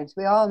experience.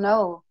 We all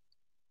know,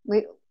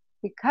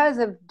 because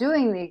of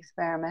doing the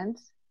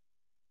experiments,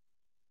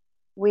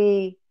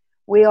 we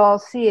all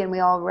see and we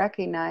all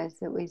recognize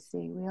that we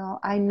see.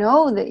 I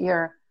know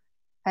that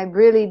I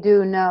really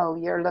do know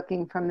you're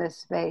looking from this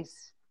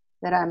space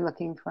that I'm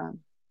looking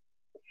from.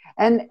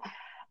 And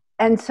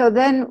so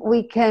then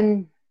we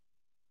can,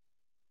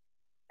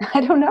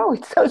 I don't know,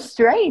 it's so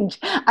strange.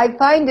 I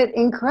find it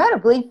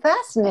incredibly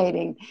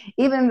fascinating,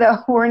 even though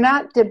we're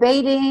not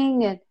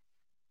debating. And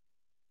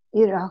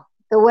you know,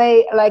 the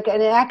way, like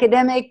an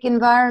academic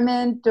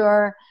environment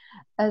or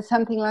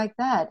something like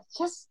that.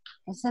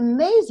 It's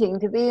amazing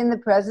to be in the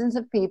presence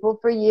of people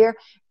for a year,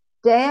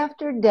 day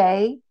after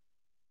day,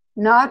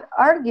 not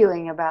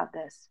arguing about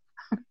this.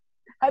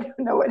 I don't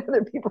know what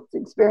other people's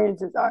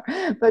experiences are,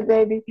 but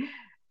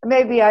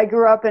maybe I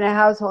grew up in a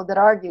household that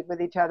argued with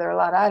each other a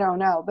lot. I don't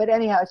know. But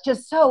anyhow, it's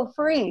just so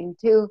freeing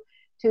to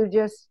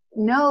just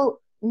know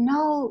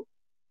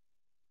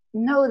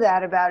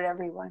that about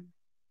everyone.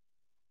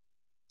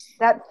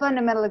 That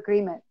fundamental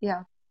agreement.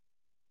 Yeah.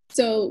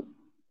 So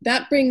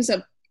that brings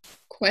a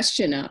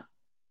question up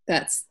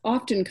that's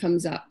often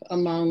comes up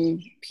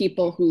among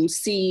people who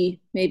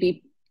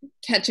maybe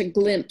catch a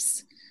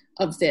glimpse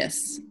of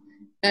this.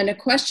 And a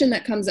question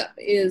that comes up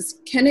is,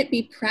 can it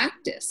be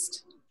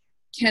practiced?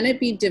 Can it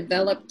be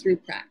developed through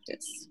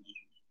practice?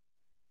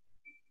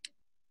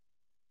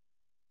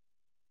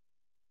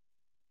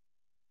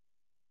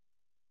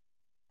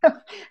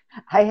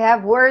 I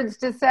have words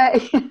to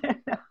say.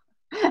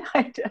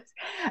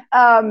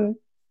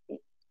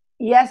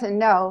 Yes and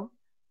no,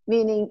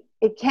 meaning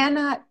it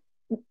cannot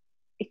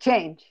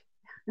change.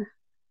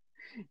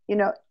 You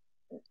know,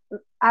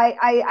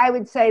 I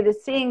would say the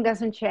seeing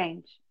doesn't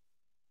change.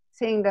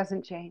 Seeing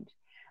doesn't change.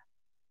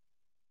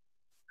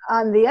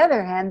 On the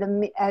other hand,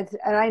 and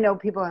I know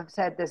people have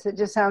said this, it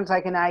just sounds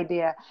like an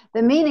idea.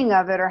 The meaning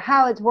of it, or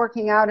how it's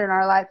working out in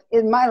our life,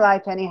 in my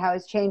life anyhow,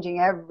 is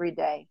changing every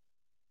day.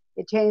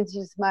 It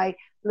changes my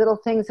little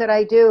things that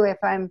I do.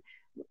 If I'm,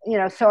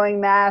 sewing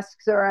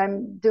masks or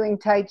I'm doing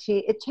Tai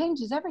Chi, it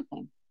changes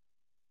everything.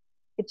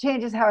 It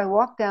changes how I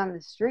walk down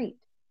the street.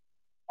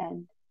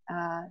 And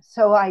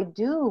so I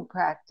do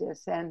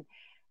practice. And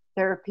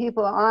there are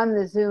people on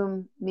the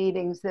Zoom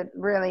meetings that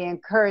really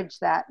encourage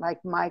that,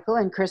 like Michael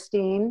and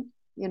Christine,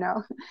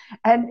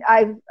 And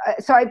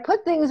so I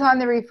put things on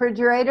the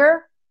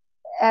refrigerator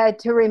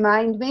to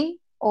remind me,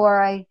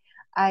 or I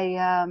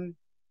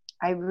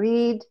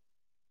read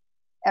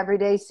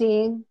Everyday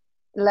Seeing,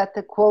 let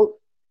the quote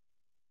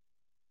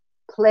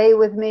play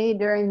with me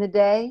during the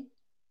day.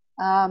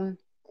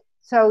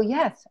 So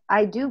yes,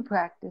 I do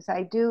practice.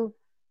 I do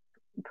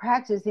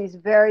practice these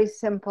very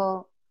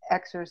simple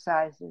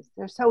exercises.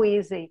 They're so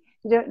easy.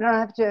 You don't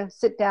have to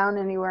sit down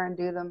anywhere and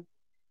do them.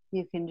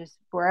 You can just,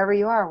 wherever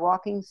you are,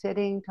 walking,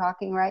 sitting,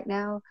 talking right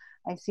now,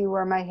 I see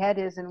where my head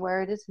is and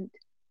where it isn't.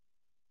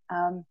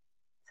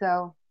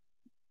 So.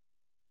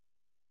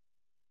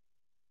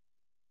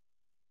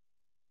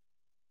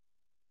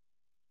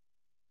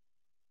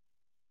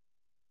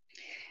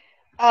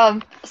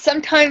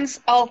 Sometimes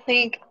I'll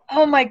think,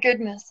 oh my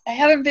goodness, I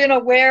haven't been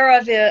aware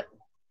of it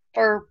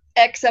for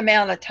X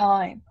amount of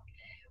time.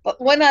 But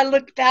when I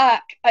look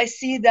back, I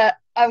see that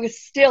I was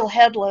still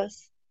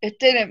headless. It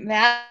didn't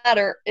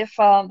matter if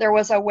there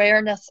was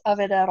awareness of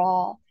it at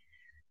all.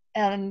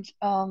 And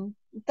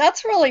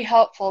that's really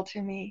helpful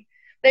to me.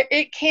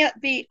 It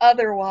can't be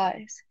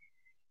otherwise.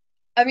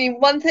 I mean,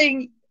 one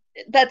thing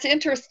that's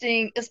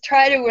interesting is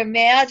try to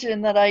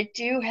imagine that I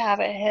do have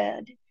a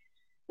head,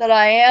 that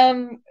I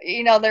am,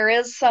 there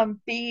is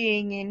some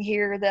being in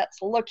here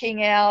that's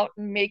looking out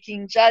and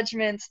making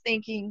judgments,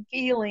 thinking,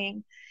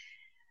 feeling.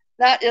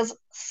 That is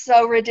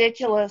so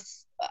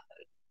ridiculous.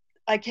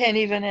 I can't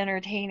even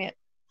entertain it.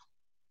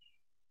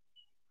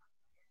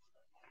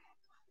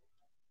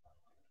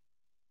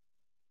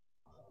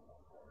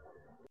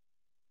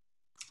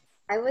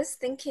 I was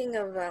thinking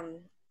of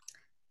an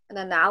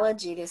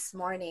analogy this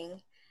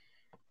morning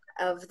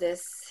of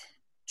this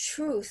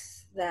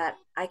truth that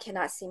I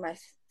cannot see my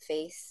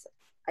face.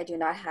 I do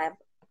not have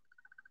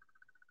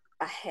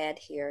a head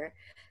here.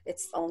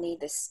 It's only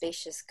the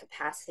spacious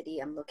capacity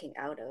I'm looking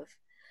out of.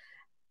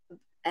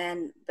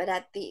 But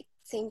at the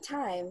same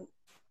time,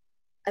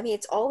 I mean,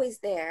 it's always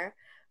there,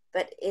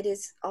 but it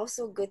is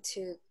also good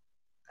to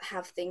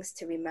have things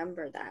to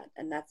remember that,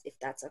 and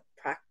that's a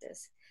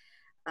practice.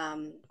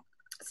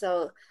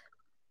 So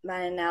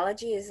my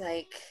analogy is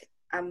like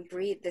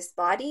this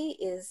body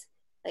is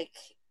like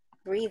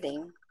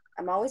breathing.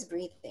 I'm always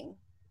breathing,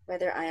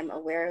 whether I am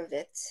aware of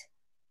it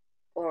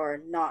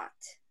or not.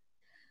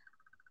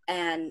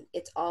 And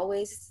it's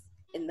always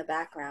in the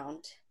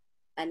background,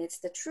 and it's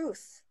the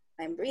truth.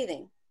 I'm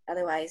breathing.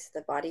 Otherwise,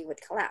 the body would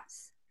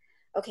collapse.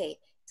 Okay,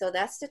 so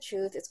that's the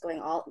truth. It's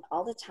going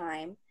all the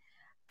time.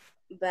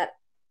 But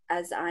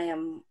as I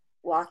am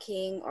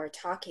walking or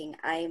talking,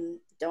 I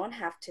don't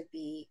have to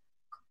be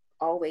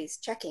always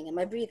checking, am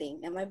I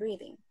breathing? Am I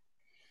breathing?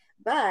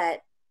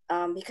 But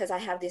because I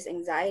have these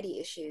anxiety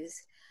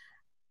issues,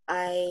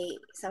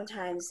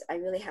 sometimes I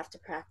really have to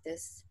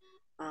practice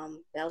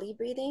belly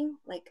breathing,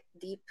 like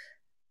deep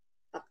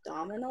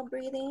abdominal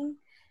breathing,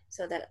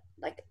 so that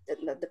like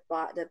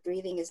the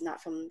breathing is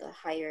not from the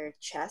higher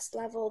chest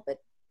level,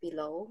 but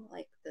below,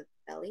 like the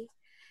belly.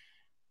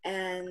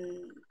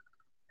 And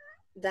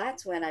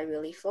that's when I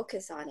really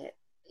focus on it,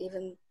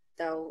 even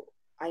though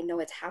I know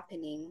it's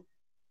happening.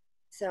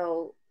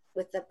 So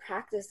with the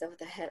practice of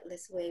the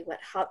Headless Way, what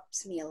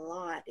helps me a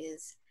lot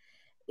is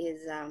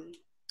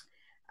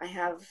I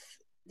have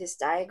this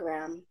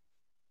diagram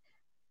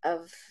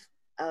of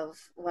of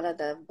one of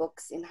the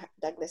books in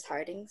Douglas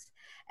Harding's,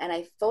 and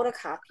I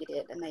photocopied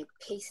it and I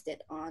pasted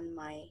it on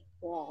my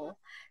wall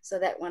so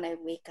that when I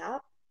wake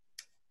up,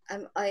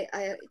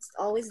 it's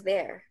always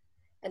there,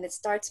 and it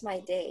starts my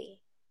day.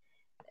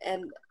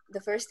 And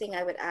the first thing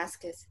I would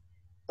ask is,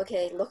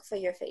 okay, look for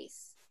your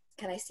face.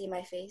 Can I see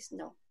my face?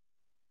 No.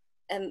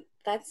 And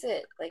that's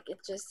it. Like,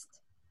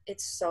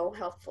 it's so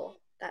helpful.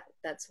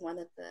 That's one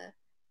of the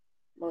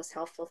most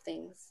helpful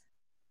things.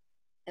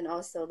 And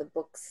also the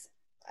books.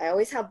 I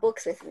always have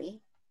books with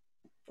me.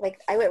 Like,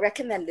 I would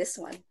recommend this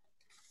one.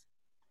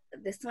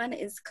 This one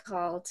is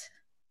called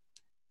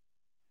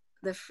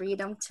The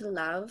Freedom to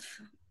Love.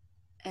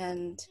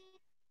 And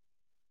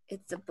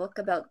it's a book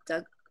about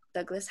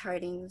Douglas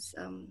Harding's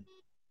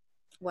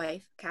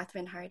wife,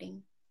 Catherine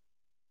Harding.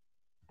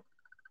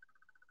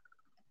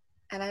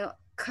 And the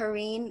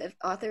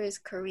author is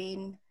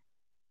Corinne,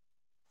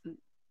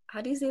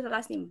 how do you say the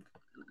last name?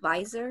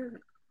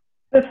 Visser?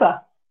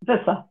 Visser.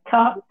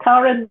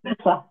 Karen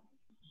Visser.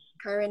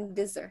 Karen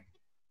Visser.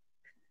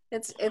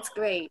 It's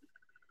great.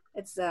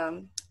 It's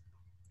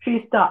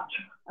She's Dutch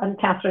and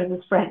Catherine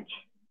is French.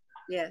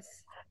 Yes.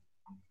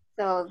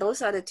 So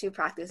those are the two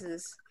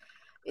practices,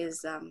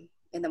 is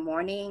in the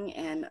morning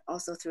and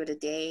also through the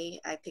day,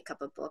 I pick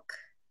up a book.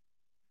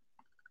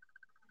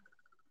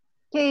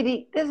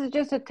 Katie, this is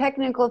just a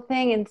technical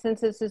thing, and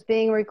since this is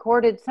being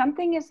recorded,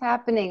 something is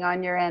happening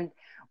on your end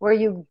where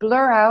you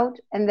blur out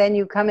and then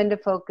you come into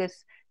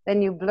focus,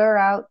 then you blur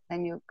out,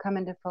 then you come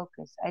into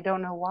focus. I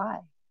don't know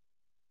why.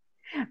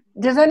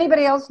 Does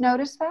anybody else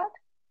notice that?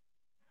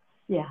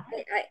 Yeah.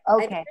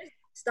 Okay.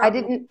 I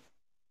didn't.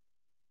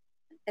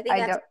 I think I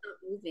have to stop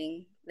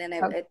moving. Then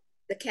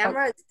the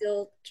camera is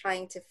still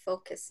trying to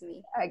focus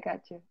me. I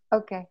got you.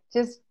 Okay.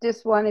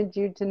 Just wanted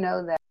you to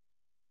know that.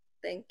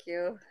 Thank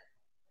you.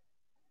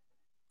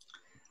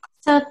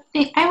 So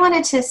I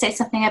wanted to say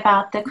something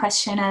about the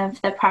question of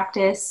the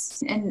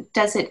practice, and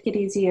does it get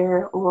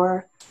easier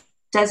or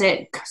does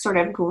it sort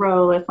of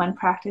grow if one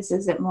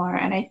practices it more?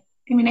 And I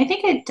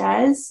think it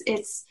does.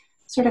 It's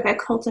sort of a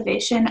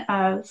cultivation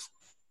of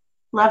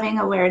loving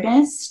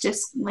awareness,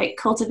 just like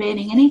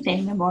cultivating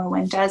anything. The more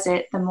one does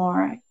it, the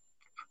more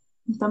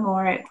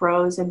it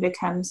grows and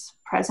becomes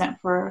present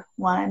for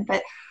one.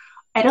 But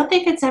I don't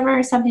think it's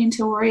ever something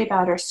to worry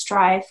about or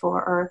strive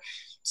for, or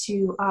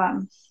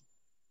to,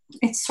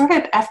 it's sort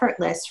of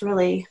effortless,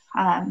 really.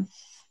 I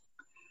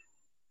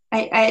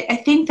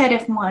think that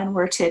if one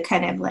were to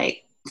kind of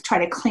like try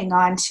to cling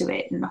on to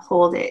it and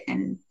hold it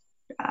and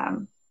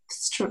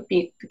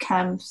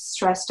become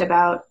stressed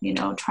about,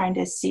 trying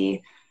to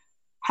see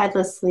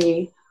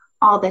headlessly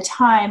all the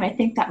time, I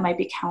think that might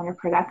be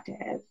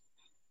counterproductive.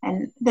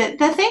 And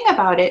the thing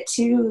about it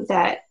too,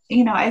 that,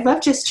 I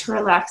love just to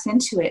relax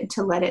into it and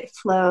to let it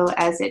flow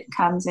as it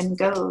comes and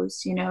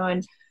goes,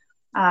 and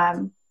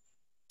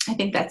I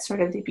think that's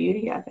sort of the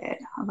beauty of it,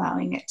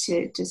 allowing it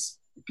to just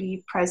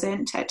be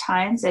present at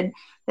times. And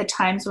the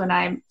times when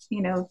I'm,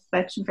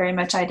 very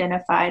much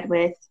identified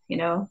with,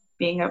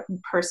 being a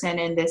person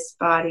in this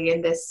body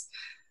and this,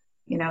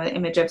 the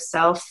image of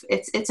self,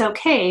 it's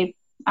okay.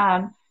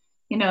 I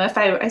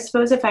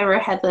suppose if I were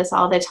headless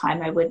all the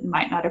time, I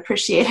might not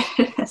appreciate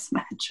it as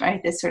much,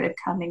 right? This sort of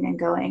coming and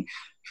going,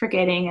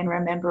 forgetting and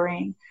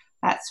remembering,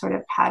 that sort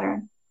of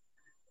pattern.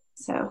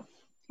 So,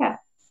 yeah.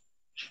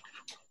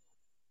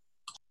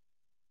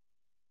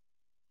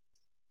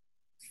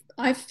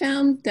 I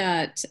found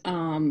that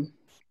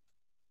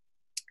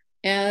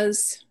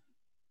as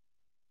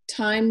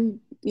time,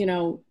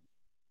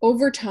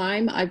 over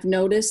time, I've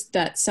noticed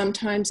that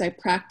sometimes I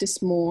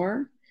practice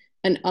more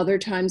and other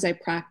times I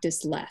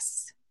practice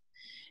less.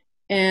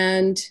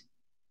 And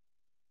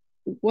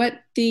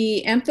what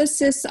the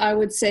emphasis, I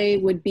would say,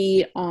 would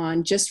be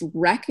on just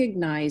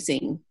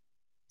recognizing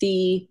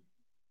the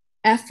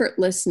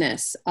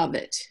effortlessness of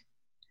it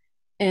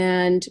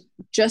and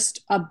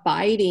just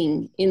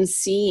abiding in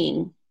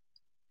seeing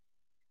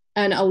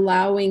and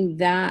allowing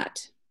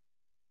that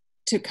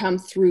to come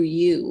through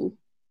you,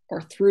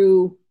 or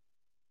through,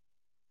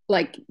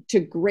 like, to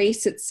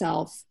grace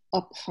itself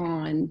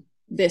upon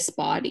this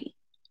body.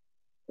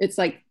 It's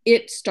like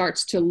it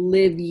starts to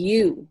live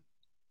you.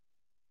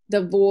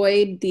 The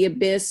void, the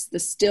abyss, the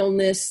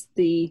stillness,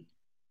 the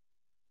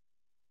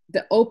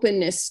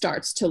openness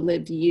starts to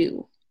live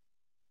you,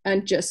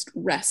 and just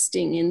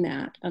resting in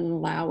that and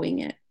allowing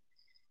it.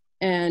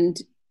 And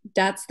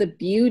that's the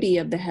beauty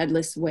of the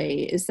Headless Way,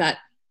 is that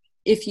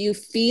if you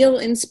feel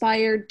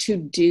inspired to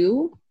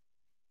do,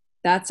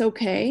 that's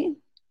okay.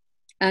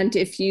 And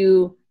if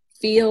you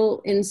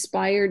feel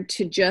inspired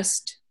to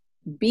just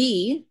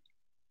be,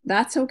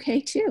 that's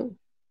okay too,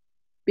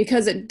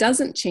 because it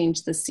doesn't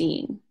change the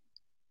seeing.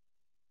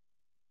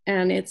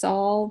 And it's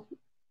all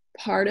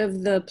part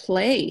of the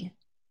play.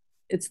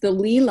 It's the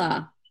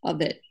Leela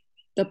of it,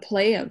 the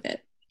play of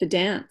it, the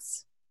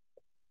dance.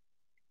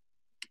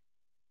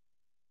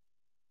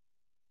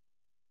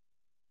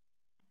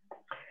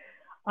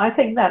 I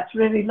think that's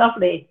really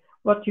lovely,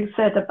 what you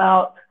said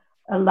about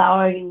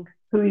allowing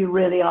who you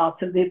really are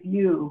to live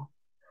you.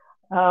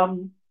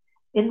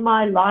 in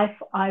my life,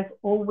 I've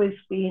always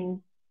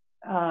been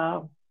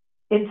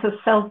into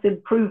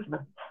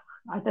self-improvement.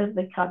 I don't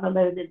think I'm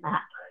alone in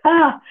that.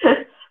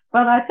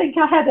 But I think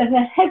I had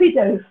a heavy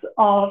dose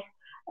of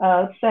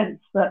sense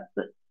that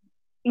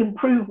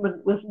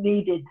improvement was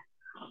needed,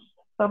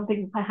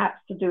 something perhaps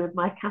to do with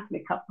my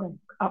Catholic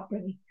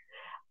upbringing.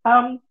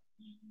 And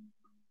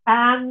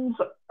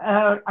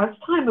as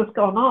time has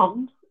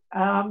gone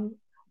on,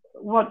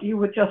 what you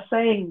were just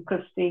saying,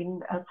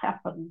 Christine, has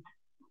happened,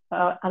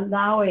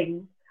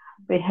 allowing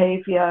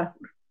behavior,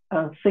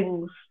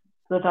 things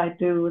that I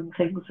do and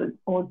things that,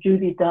 or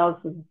Judy does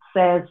and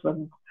says,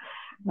 and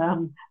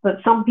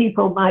that some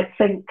people might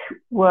think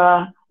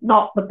were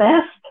not the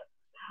best.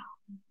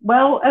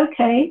 Well,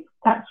 okay,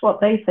 that's what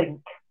they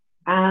think.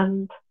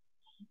 And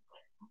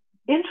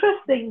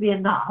interestingly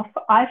enough,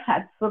 I've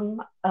had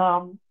some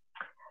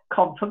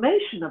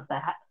confirmation of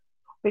that,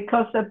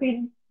 because there have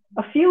been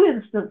a few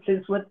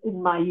instances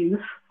in my youth,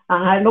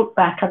 and I look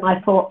back and I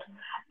thought,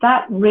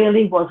 that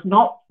really was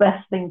not the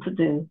best thing to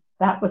do.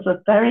 That was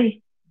a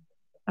very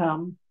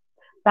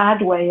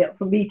bad way of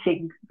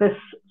meeting this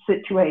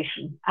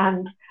situation,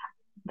 and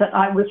that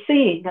I was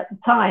seeing at the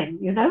time,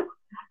 you know,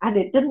 and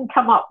it didn't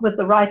come up with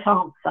the right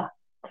answer.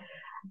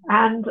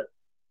 And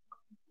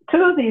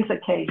two of these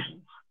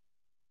occasions,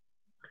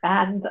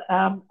 and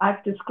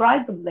I've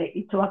described them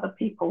lately to other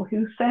people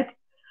who said,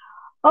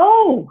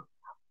 oh,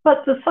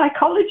 but the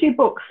psychology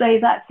books say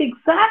that's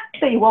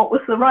exactly what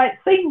was the right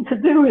thing to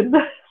do in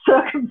the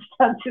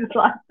circumstances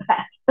like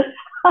that.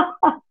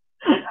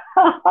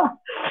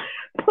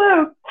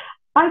 So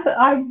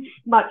I'm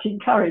much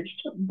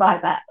encouraged by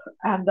that.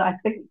 And I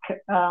think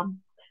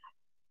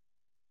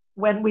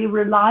when we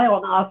rely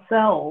on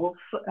ourselves,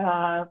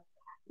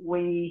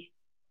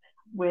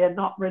 we're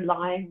not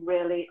relying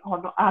really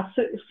on our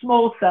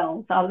small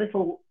selves, our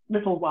little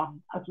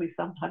one, as we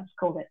sometimes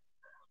call it.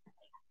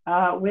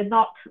 We're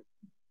not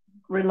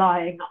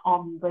relying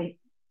on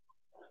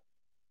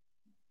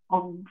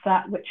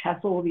that which has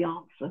all the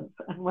answers.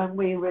 And when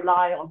we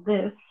rely on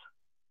this,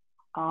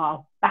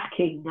 our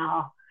backing,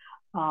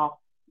 our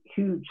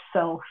huge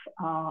self,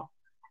 our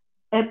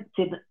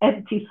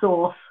empty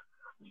source,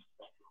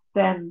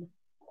 then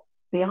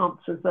the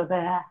answers are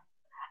there.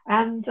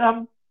 And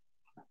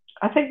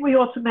I think we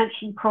ought to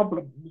mention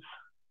problems,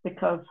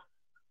 because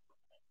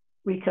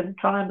we can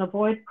try and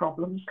avoid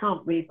problems,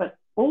 can't we? But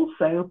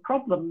also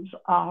problems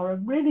are a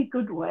really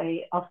good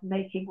way of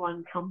making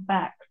one come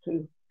back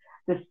to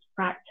this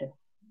practice.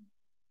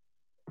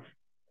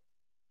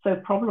 So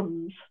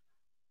problems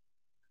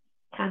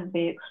can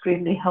be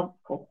extremely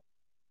helpful.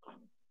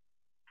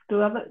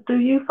 Do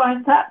you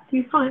find that? Do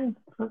you find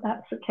that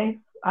that's the case?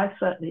 I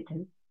certainly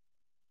do.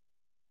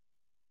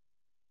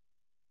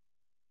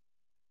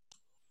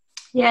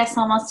 Yes,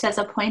 almost as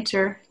a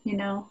pointer, you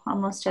know,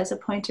 almost as a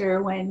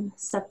pointer when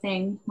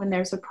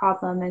there's a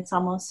problem, it's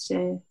almost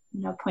a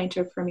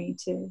pointer for me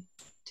to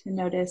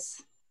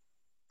notice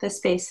the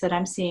space that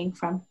I'm seeing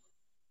from.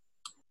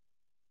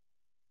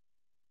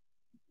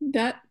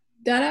 That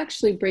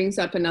actually brings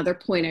up another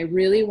point I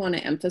really want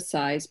to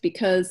emphasize,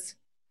 because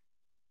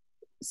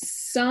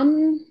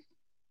some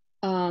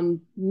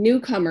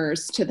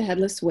newcomers to the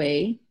Headless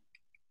Way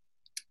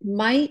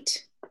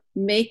might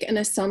make an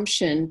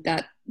assumption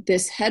that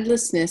this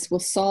headlessness will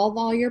solve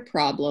all your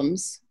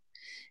problems.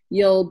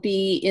 You'll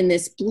be in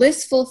this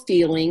blissful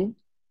feeling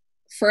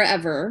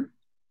forever,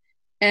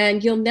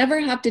 and you'll never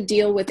have to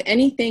deal with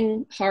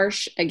anything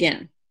harsh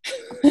again.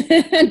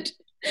 And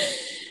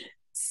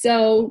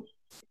so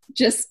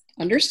just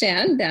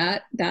understand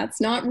that that's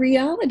not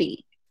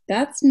reality.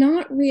 That's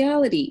not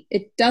reality.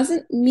 It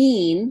doesn't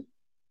mean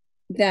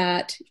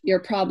that your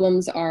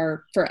problems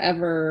are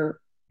forever,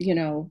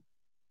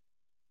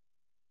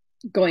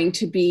 going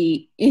to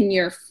be in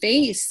your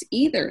face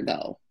either,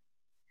 though,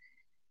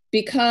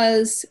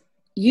 because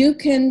you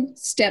can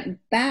step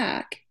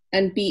back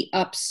and be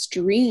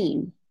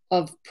upstream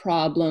of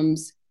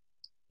problems,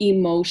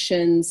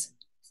 emotions,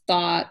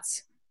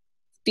 thoughts,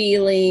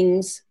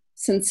 feelings,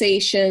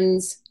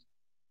 sensations,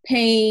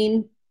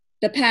 pain,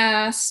 the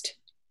past.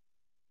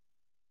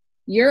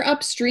 You're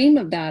upstream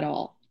of that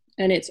all,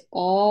 and it's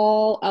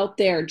all out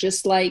there,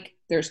 just like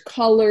there's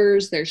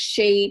colors, there's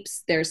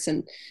shapes, there's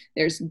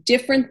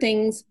different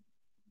things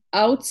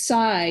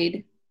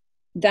outside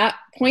that,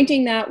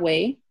 pointing that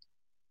way.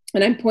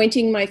 And I'm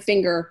pointing my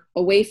finger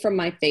away from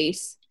my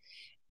face.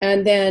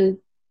 And then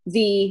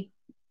the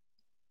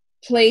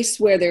place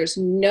where there's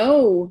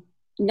none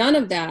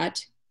of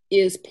that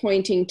is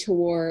pointing to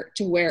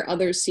where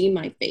others see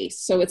my face.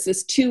 So it's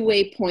this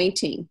two-way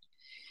pointing.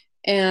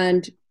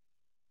 And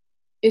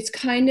it's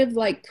kind of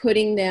like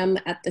putting them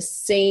at the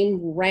same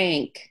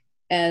rank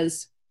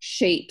as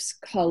shapes,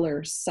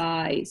 color,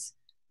 size,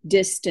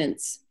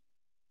 distance.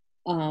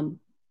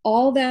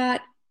 All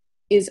that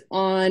is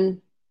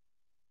on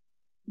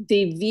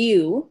the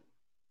view,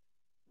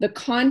 the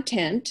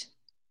content,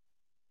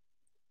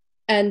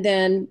 and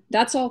then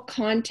that's all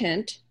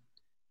content.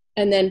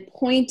 And then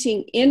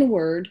pointing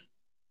inward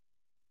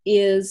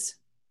is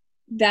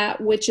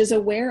that which is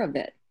aware of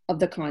it, of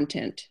the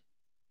content.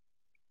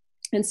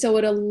 And so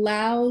it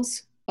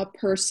allows a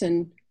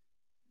person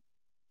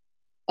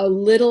a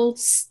little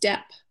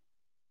step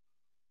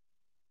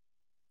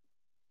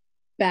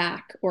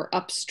back or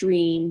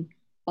upstream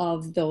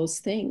of those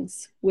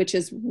things, which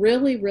is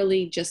really,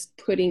 really just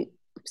putting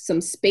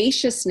some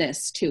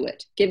spaciousness to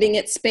it, giving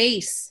it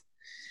space,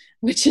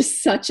 which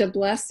is such a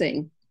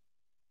blessing.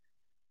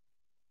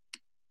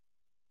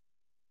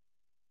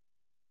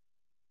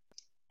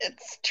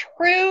 It's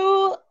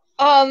true.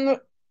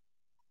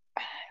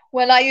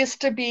 When I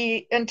used to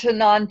be into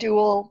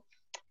non-dual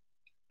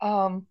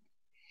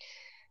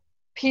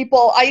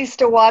people, I used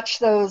to watch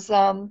those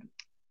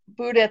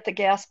Buddha at the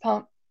gas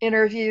pump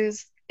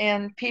interviews,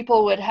 and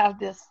people would have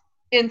this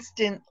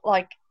instant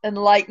like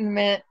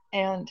enlightenment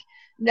and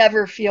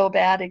never feel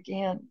bad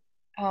again.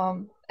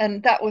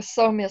 And that was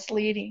so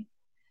misleading.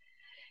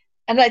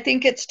 And I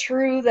think it's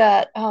true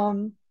that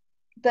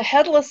the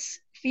headless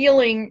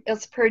feeling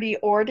is pretty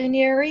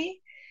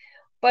ordinary,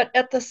 but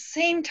at the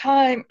same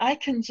time, I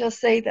can just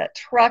say that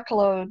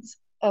truckloads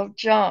of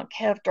junk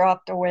have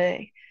dropped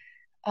away.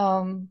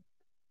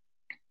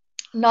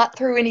 Not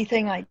through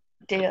anything I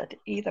did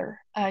either.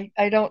 I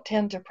don't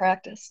tend to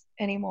practice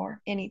anymore,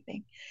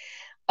 anything.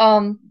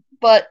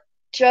 But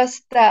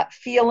just that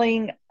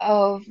feeling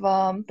of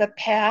the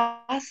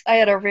past. I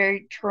had a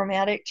very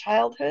traumatic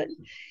childhood,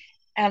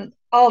 and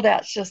all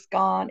that's just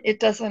gone. It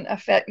doesn't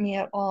affect me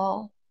at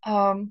all.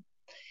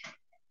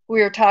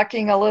 We were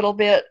talking a little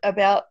bit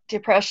about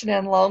depression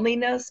and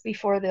loneliness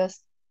before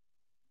this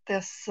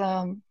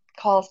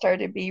call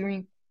started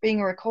being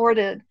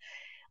recorded.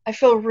 I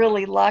feel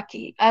really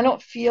lucky. I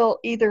don't feel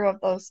either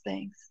of those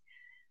things.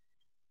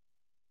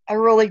 I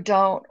really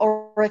don't.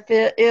 Or if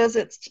it is,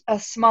 it's a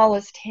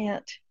smallest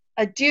hint.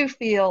 I do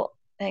feel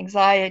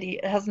anxiety.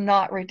 It has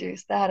not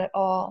reduced that at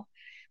all.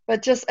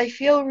 But just I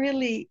feel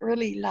really,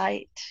 really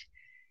light.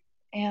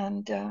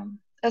 And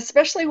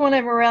especially when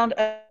I'm around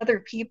other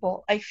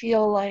people, I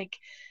feel like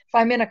if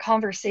I'm in a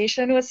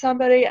conversation with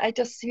somebody, I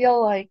just feel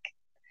like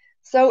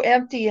so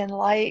empty and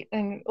light,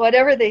 and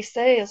whatever they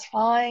say is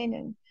fine,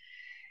 and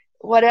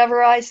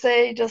whatever I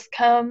say just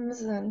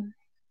comes. And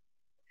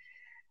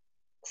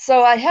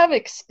so I have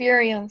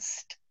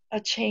experienced a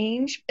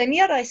change, and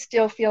yet I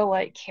still feel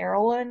like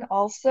Carolyn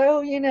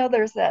also.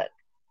 There's that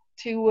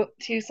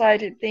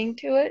two-sided thing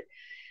to it.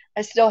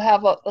 I still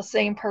have the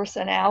same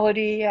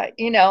personality.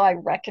 I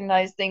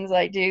recognize things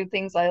I do,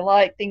 things I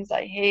like, things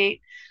I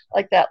hate,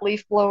 like that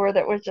leaf blower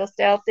that was just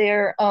out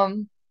there.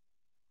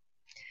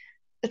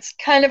 It's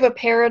kind of a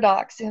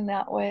paradox in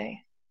that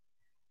way.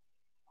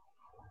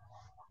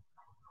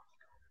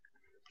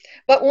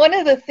 But one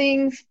of the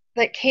things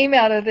that came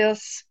out of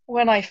this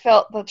when I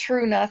felt the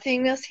true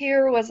nothingness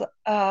here was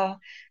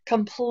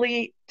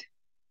complete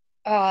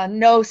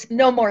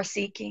no more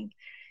seeking.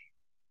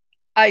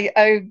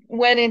 I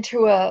went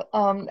into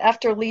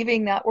after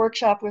leaving that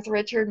workshop with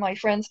Richard, my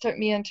friends took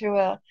me into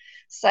a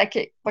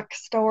psychic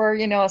bookstore,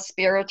 a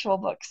spiritual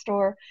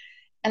bookstore.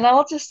 And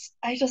I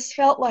just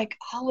felt like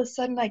all of a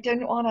sudden I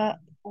didn't want to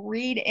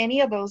read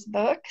any of those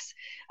books.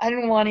 I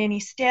didn't want any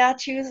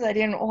statues. I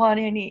didn't want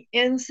any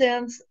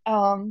incense.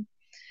 The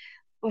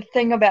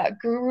thing about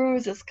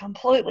gurus is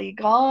completely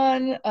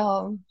gone.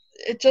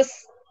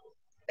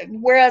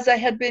 Whereas I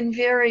had been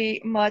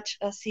very much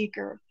a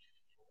seeker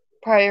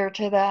prior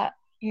to that,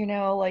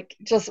 like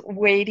just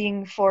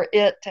waiting for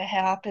it to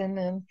happen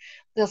and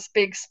this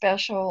big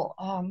special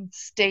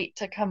state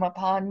to come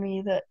upon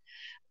me, that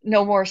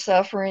no more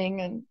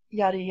suffering and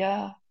yada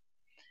yada.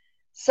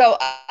 So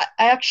I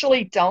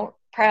actually don't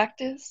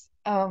practice.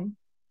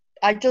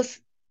 I just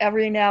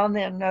every now and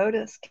then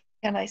notice,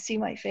 can I see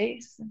my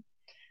face?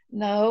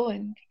 No.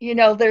 And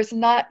there's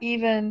not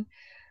even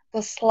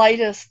the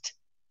slightest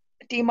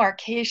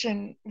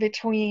demarcation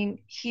between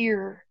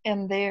here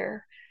and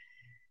there.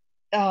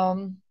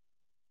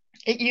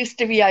 It used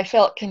to be I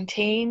felt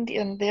contained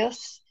in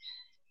this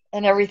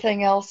and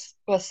everything else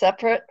was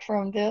separate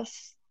from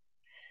this.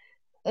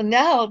 And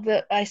now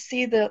that I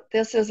see that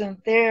this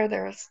isn't there,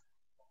 there's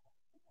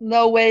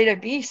no way to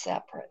be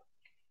separate.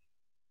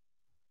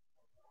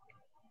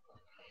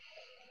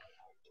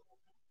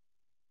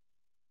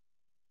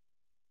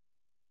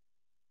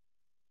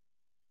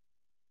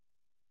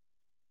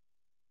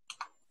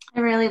 I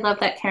really love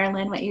that,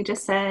 Carolyn, what you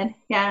just said.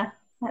 Yeah,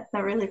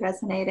 that really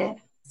resonated.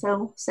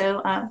 So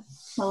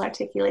well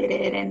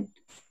articulated, and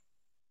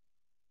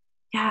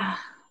yeah,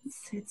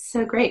 it's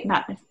so great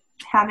not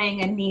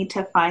having a need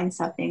to find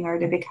something or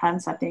to become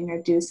something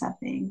or do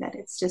something, that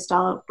it's just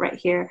all right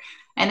here.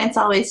 And it's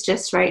always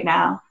just right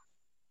now.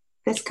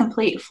 This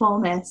complete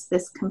fullness,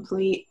 this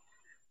complete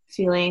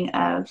feeling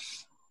of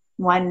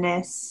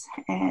oneness.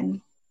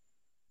 And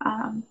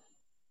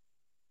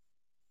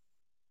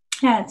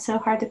yeah, it's so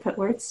hard to put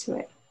words to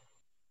it.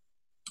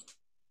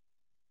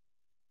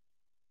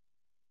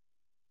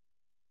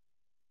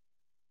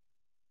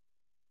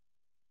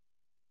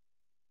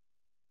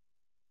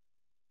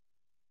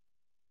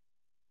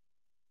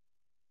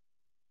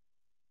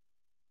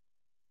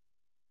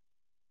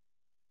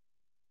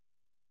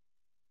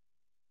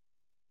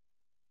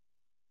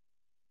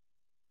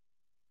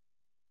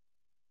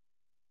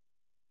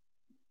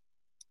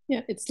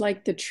 Yeah, it's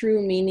like the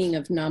true meaning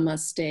of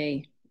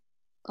namaste.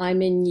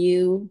 I'm in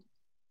you,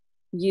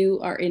 you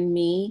are in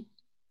me,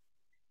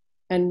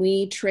 and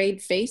we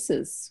trade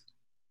faces.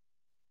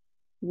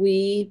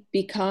 We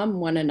become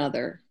one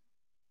another.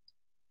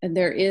 And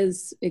there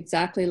is,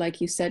 exactly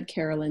like you said,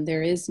 Carolyn,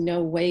 there is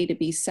no way to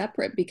be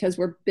separate because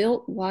we're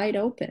built wide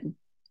open.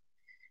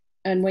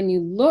 And when you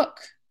look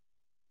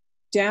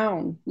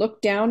down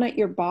at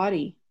your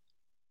body,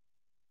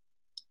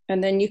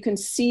 and then you can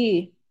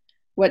see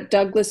what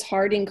Douglas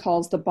Harding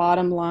calls the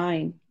bottom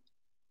line.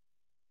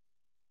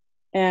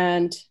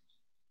 And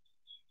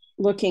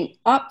looking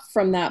up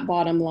from that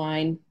bottom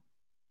line,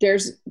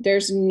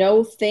 there's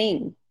no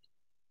thing.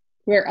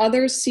 Where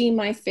others see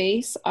my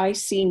face, I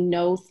see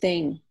no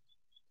thing.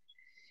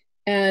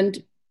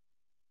 And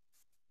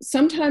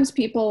sometimes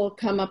people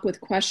come up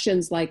with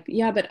questions like,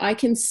 yeah, but I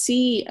can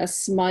see a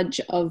smudge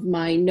of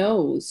my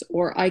nose,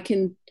 or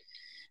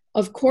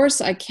of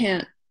course I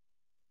can't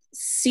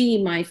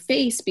see my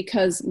face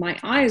because my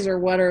eyes are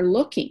what are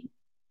looking.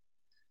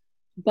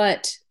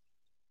 But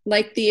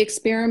like the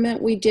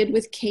experiment we did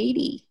with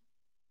Katie,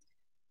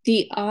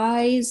 the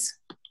eyes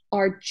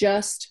are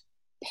just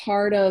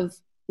part of,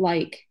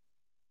 like,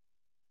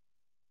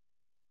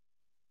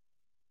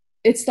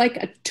 it's like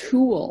a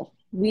tool.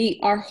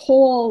 Our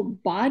whole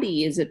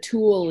body is a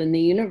tool in the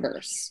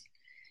universe.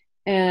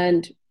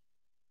 And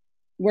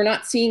we're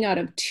not seeing out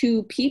of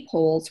two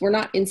peepholes. We're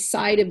not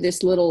inside of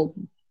this little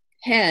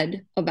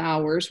head of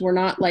ours. We're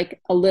not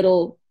like a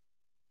little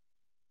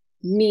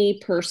me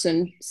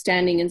person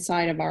standing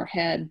inside of our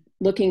head,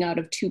 looking out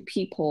of two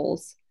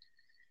peepholes.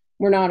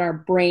 We're not our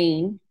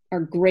brain,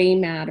 our gray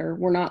matter.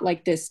 We're not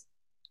like this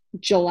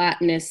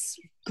gelatinous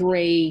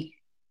gray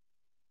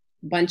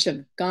bunch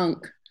of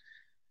gunk.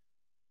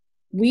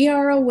 We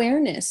are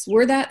awareness.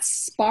 We're that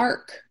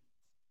spark.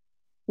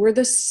 We're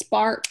the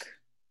spark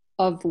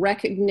of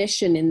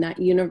recognition in that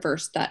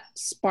universe, that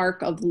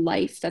spark of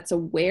life that's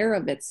aware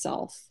of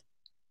itself.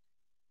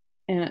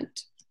 And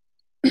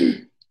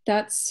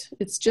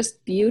it's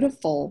just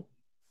beautiful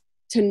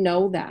to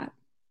know that.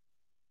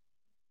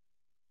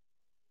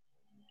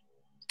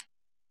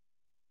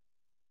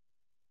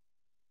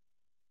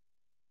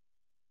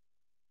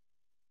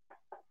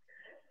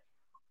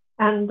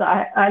 And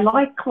I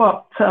like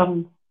what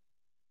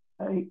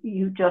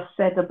you just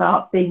said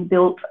about being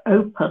built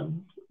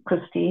open,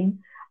 Christine.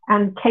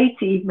 And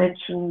Katie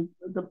mentioned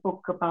the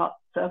book about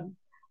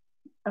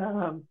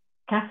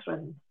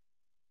Catherine.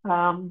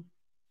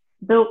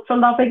 Built for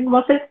Loving,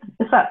 was it?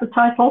 Is that the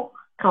title?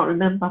 Can't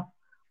remember.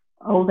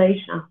 Old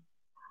age now.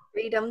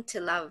 Freedom to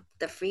love.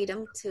 The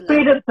freedom to love.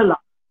 Freedom to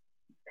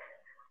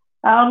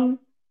love.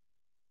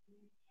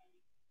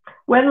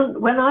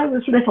 When I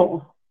was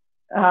little,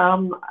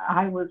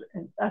 I was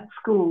at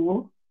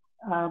school,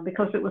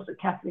 because it was a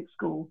Catholic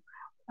school.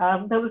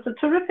 There was a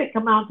terrific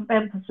amount of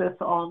emphasis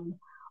on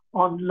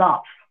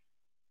love.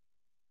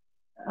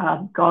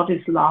 God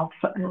is love,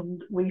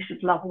 and we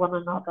should love one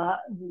another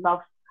and love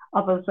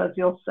others as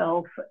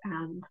yourself,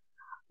 and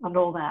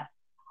all that.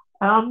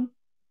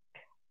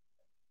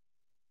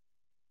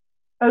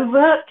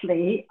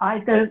 Overtly, I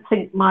don't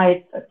think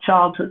my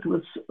childhood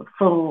was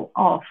full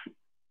of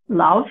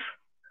love.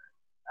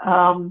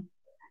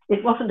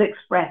 It wasn't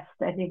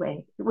expressed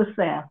anyway. It was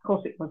there. Of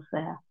course it was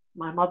there.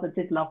 My mother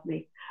did love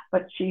me,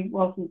 but she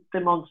wasn't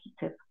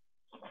demonstrative.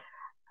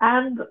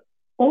 And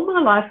all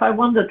my life I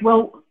wondered,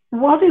 well,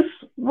 what is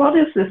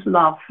this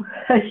love?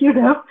 You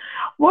know,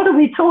 what are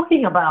we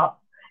talking about?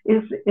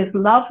 Is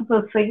love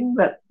the thing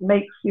that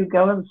makes you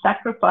go and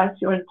sacrifice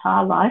your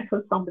entire life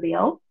for somebody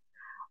else?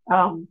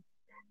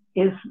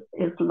 Is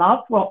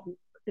love what's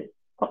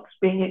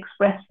being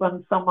expressed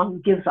when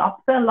someone gives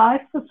up their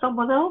life for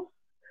someone else?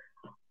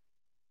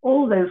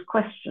 All those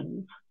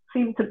questions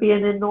seem to be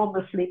an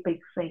enormously big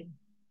thing.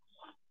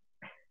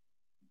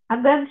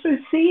 And then through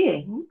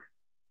seeing,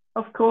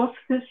 of course,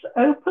 this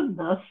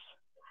openness,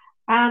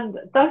 and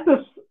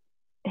Douglas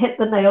hit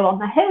the nail on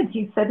the head.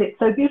 He said it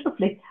so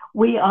beautifully.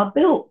 We are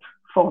built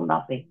for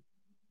loving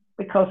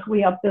because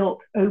we are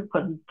built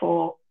open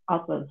for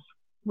others.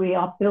 We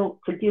are built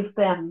to give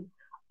them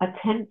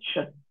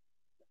attention.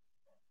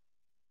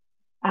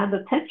 And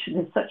attention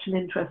is such an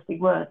interesting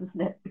word,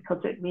 isn't it?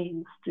 Because it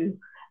means to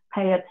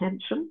pay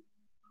attention,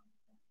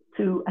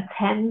 to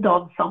attend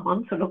on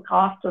someone, to look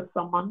after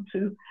someone,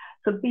 to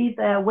be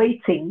there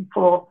waiting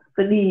for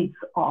the needs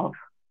of.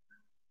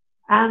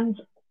 And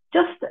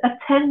just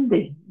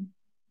attending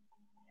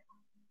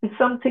is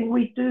something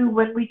we do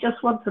when we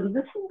just want to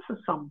listen to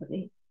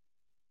somebody,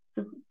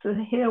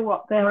 to hear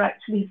what they're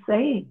actually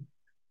saying.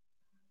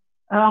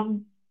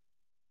 And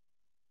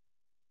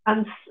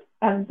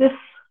this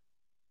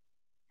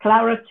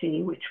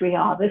clarity which we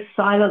are, this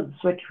silence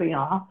which we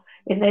are,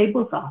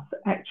 enables us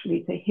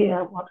actually to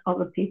hear what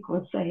other people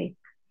are saying.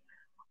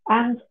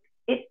 And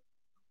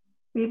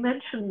we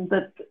mentioned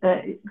that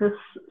this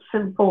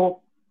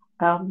simple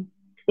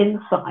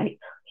insight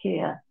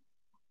here,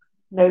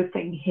 no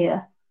thing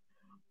here,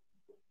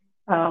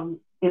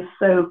 is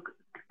so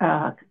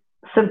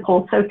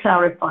simple, so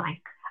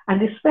clarifying,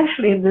 and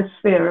especially in this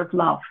sphere of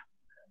love.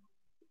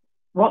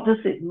 What does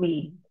it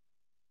mean?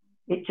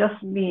 It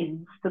just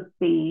means to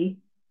be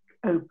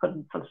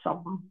open for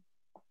someone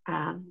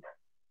and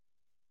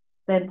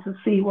then to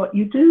see what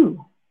you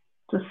do,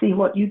 to see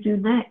what you do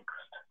next.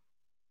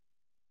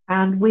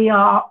 And we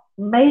are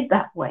made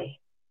that way.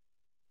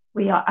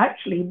 We are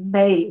actually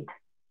made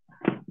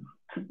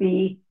to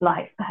be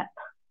like that.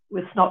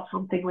 It's not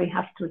something we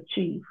have to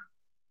achieve.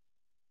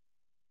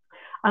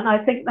 And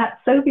I think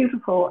that's so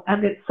beautiful,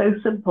 and it's so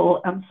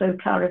simple and so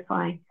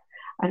clarifying,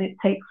 and it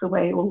takes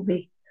away all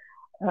the,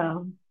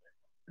 the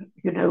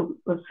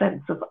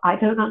sense of, I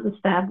don't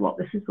understand what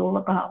this is all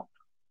about.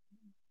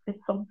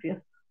 It's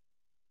obvious.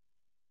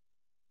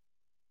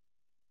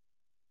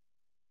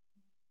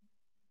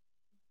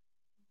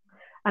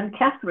 And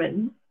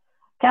Catherine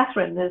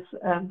is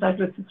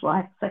Douglas's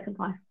wife, second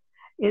wife,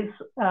 is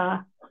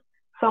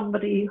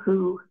somebody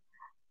who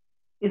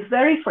is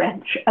very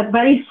French and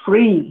very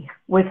free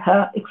with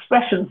her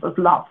expressions of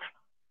love.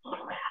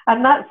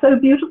 And that's so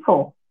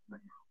beautiful.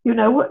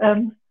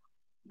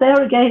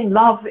 There again,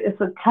 love is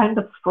a kind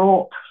of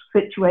fraught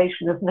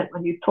situation, isn't it?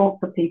 When you talk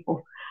to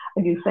people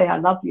and you say, I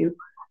love you,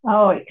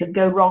 oh, it can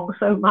go wrong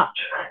so much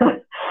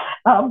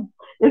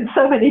in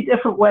so many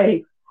different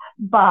ways.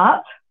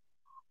 But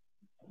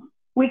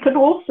we can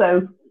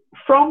also,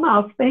 from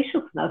our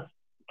spaciousness,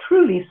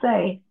 truly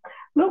say,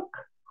 look,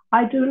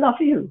 I do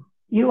love you.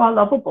 You are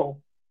lovable.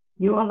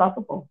 You are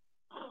lovable.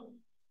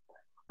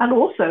 And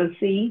also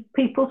see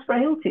people's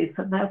frailties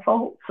and their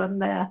faults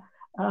and their,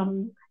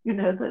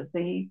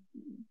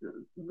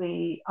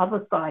 the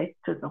other side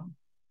to them,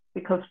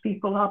 because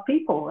people are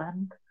people,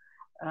 and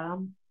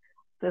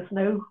there's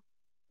no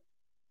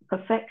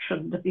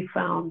perfection to be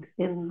found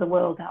in the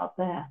world out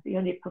there. The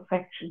only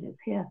perfection is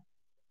here.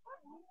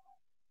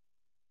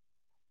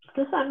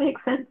 Does that make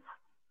sense?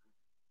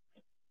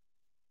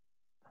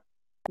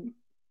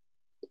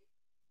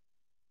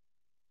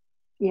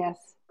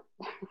 Yes.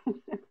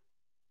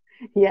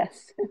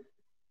 Yes.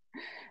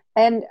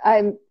 And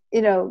I'm,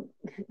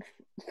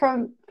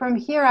 from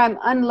here, I'm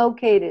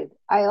unlocated.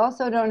 I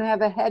also don't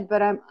have a head,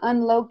 but I'm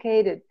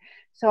unlocated.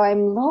 So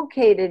I'm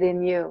located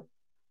in you.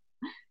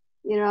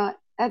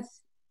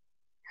 That's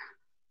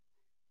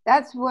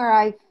where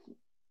I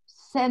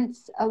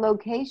sense a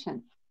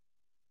location.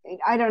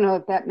 I don't know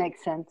if that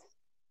makes sense,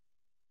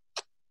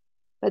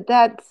 but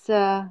that's,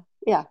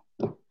 yeah.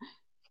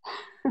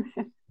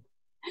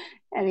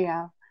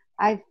 Anyhow,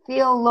 I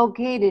feel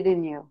located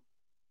in you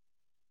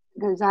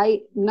because I'm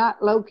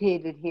not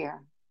located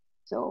here.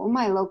 So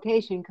my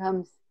location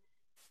comes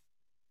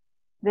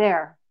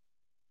there,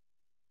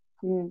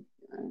 in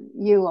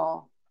you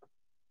all.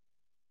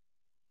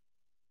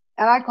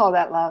 And I call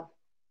that love.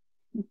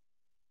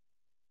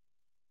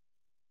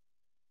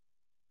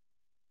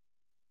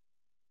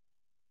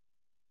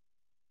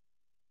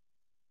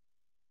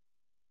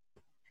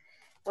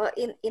 Well,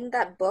 in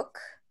that book,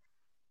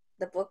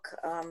 the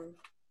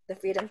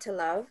Freedom to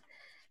Love,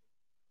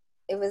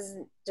 it was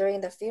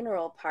during the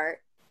funeral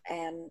part,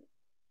 and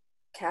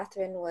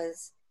Catherine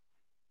was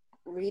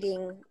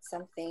reading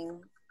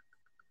something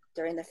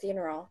during the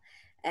funeral,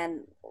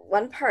 and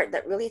one part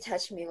that really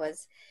touched me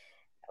was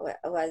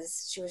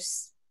she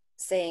was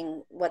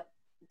saying what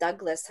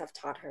Douglas have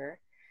taught her,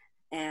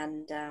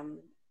 and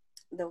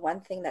the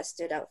one thing that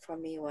stood out for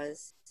me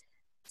was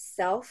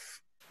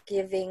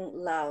self-giving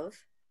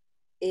love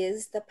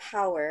is the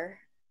power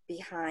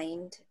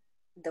behind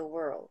the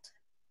world.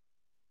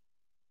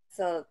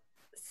 So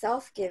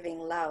self-giving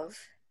love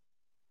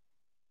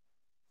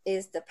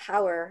is the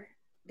power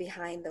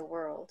behind the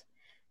world.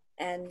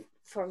 And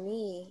for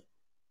me,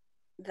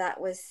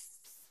 that was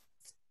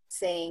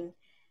saying,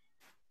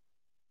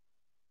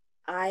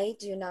 I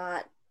do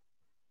not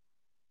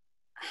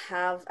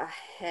have a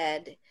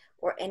head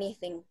or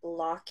anything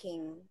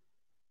blocking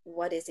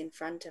what is in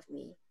front of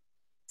me.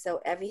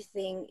 So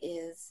everything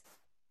is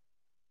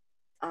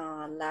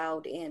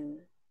allowed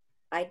in.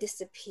 I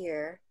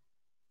disappear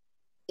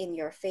in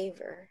your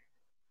favor.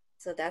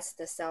 So that's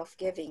the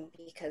self-giving,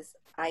 because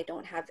I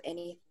don't have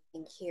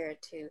anything here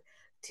to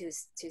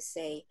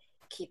say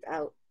keep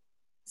out.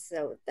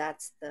 So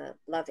that's the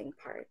loving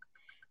part.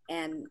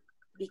 And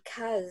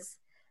because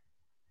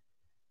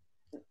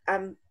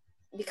the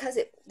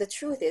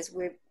truth is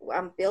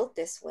I'm built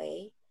this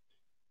way,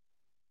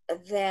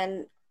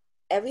 then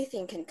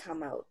everything can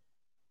come out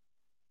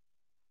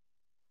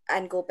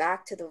and go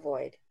back to the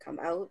void, come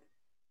out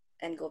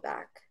and go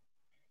back,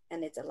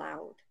 and it's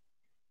allowed.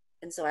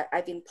 And so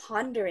I've been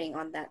pondering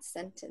on that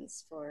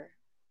sentence for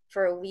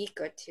a week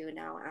or two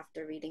now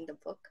after reading the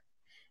book.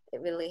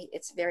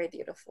 It's very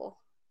beautiful.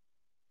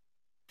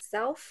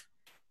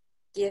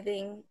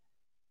 Self-giving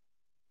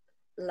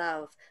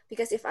love.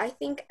 Because if I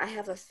think I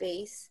have a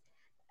face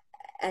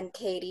and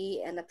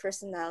Katie and a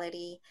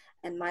personality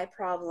and my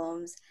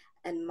problems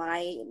and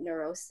my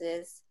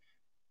neurosis,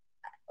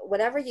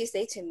 whatever you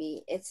say to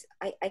me,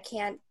 I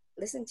can't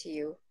listen to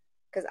you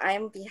because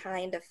I'm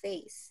behind a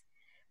face.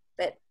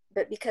 But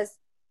because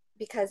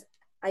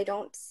I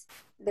don't,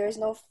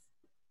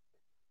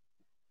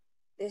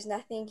 there's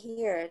nothing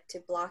here to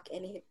block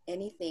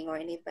anything or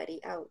anybody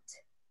out.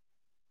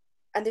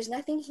 And there's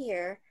nothing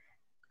here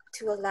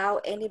to allow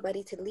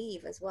anybody to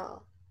leave as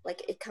well.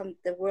 Like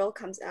the world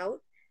comes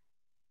out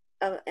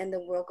and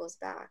the world goes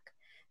back.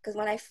 Because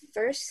when I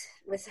first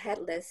was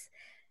headless,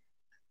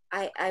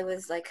 I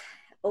was like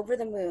over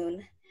the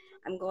moon.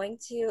 I'm going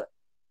to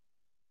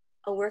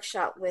a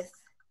workshop with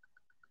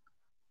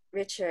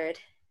Richard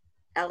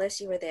Ellis.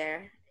 You were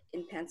there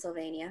in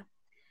Pennsylvania.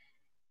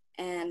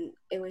 And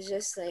it was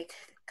just like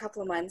a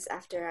couple of months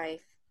after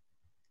I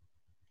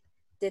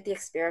did the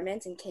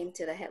experiment and came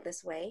to the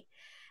Headless Way.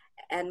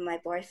 And my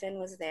boyfriend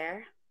was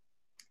there.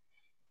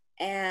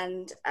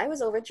 And I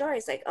was overjoyed.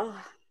 It's like, oh,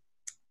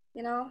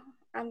 you know,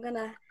 I'm going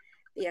to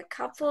be a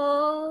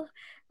couple.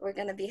 We're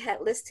going to be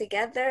headless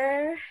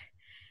together.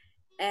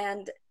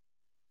 And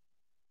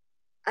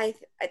I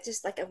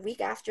just like a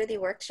week after the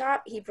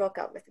workshop, he broke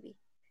up with me.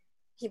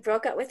 He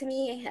broke up with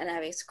me and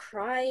I was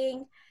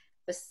crying.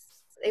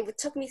 It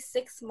took me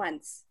 6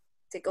 months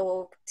to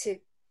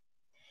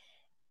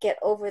get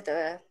over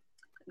the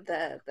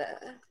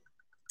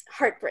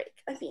heartbreak.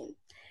 I mean,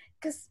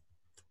 because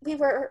we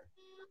were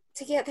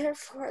together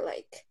for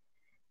like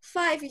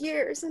 5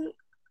 years and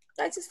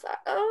I just thought,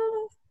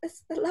 oh,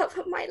 it's the love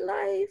of my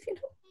life, you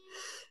know.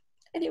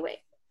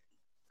 Anyway,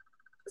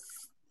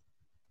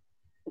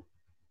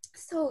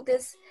 so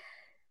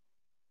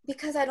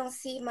because I don't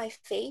see my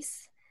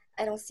face,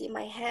 I don't see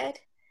my head,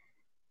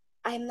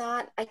 I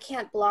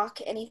can't block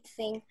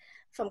anything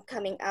from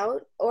coming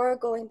out or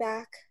going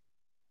back,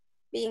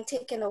 being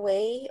taken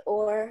away,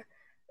 or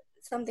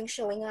something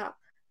showing up.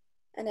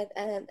 And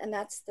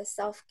that's the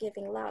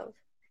self-giving love.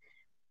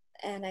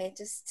 And it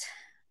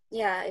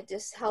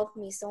just helped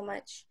me so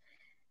much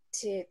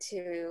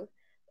to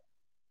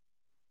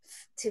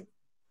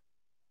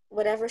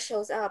whatever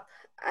shows up,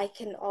 I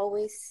can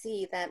always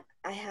see that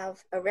I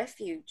have a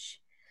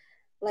refuge.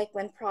 Like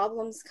when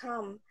problems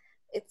come,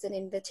 it's an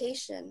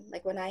invitation.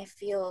 Like when I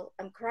feel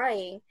I'm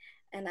crying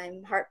and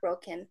I'm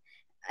heartbroken,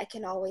 I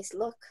can always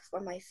look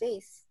for my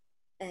face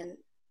and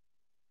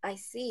I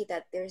see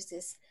that there's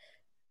this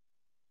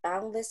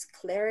boundless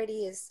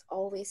clarity is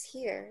always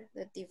here,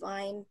 the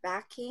divine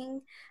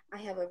backing. I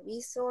have a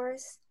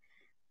resource.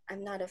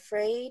 I'm not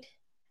afraid.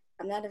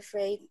 I'm not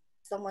afraid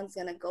someone's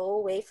gonna go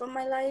away from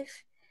my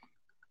life.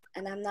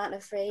 And I'm not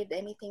afraid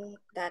anything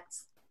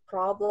that's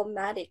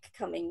problematic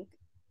coming.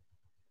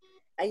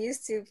 I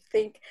used to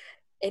think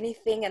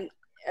anything and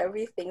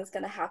everything is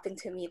gonna happen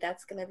to me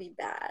that's gonna be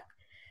bad.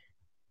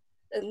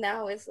 And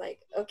now it's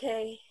like,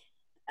 okay,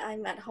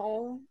 I'm at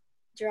home,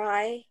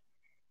 dry,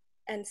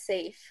 and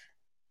safe.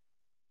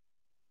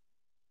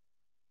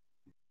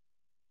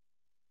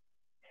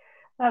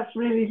 That's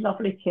really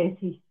lovely,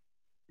 Katie.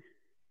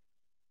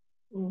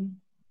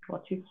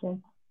 What you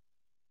said.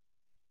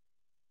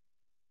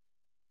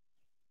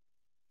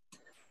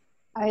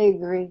 I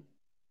agree.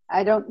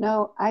 I don't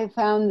know. I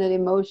found that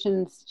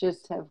emotions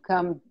just have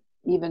come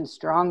even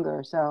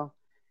stronger. So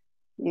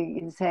you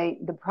can say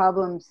the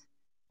problems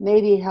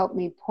maybe help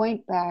me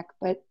point back,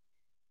 but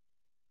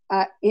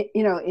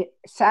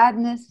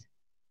sadness,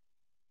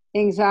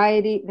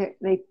 anxiety,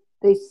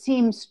 they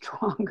seem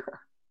stronger.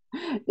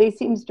 They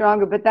seem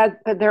stronger, but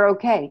they're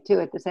okay too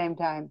at the same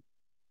time.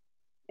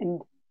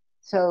 And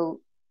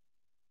so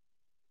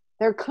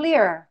they're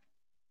clear.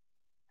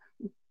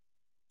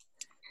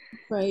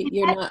 Right,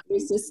 you're not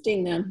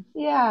resisting them.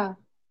 Yeah.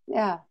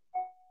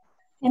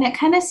 And it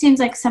kind of seems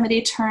like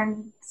somebody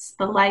turns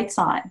the lights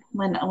on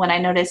when I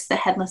notice the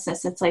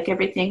headlessness. It's like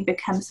everything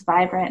becomes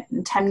vibrant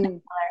and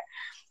technicolor.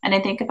 And I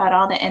think about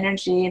all the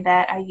energy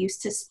that I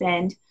used to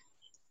spend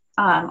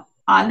on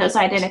those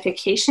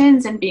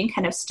identifications and being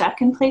kind of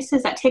stuck in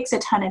places. That takes a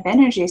ton of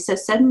energy. So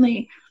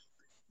suddenly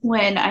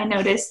when I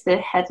notice the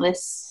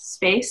headless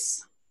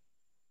space,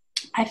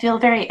 I feel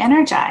very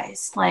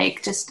energized,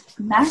 like just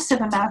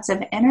massive amounts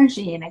of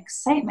energy and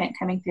excitement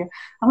coming through.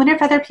 I wonder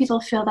if other people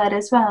feel that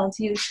as well.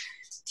 Do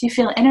you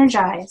feel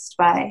energized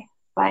by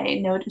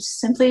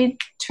simply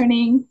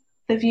turning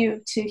the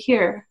view to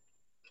here?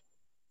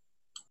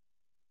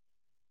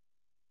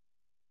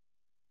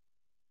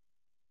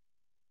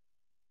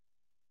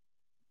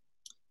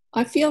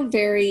 I feel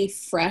very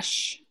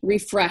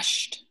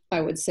refreshed,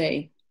 I would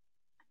say.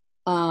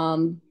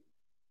 And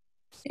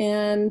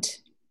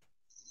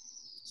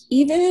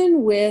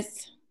even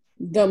with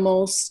the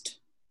most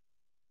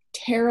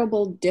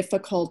terrible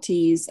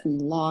difficulties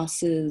and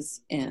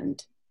losses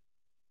and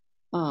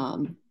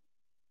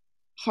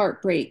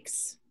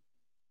heartbreaks,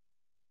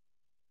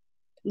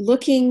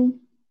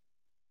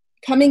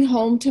 coming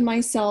home to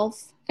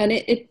myself, and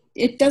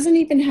it doesn't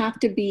even have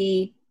to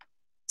be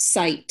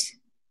sight,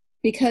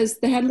 because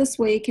the Headless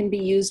Way can be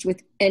used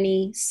with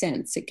any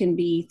sense. It can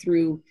be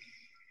through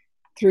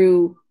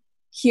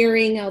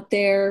hearing out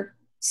there,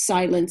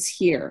 silence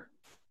here,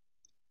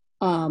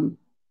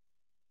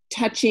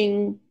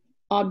 touching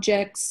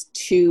objects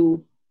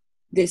to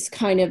this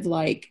kind of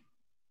like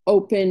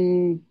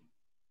open,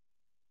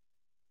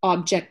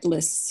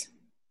 objectless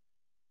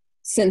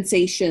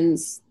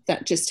sensations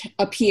that just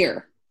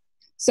appear.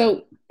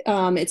 So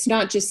It's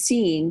not just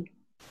seeing.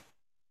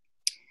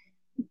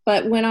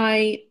 But when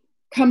I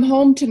come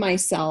home to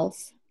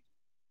myself,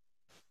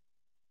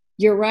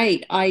 you're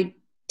right. I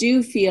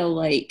do feel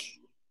like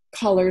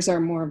colors are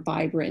more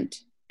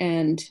vibrant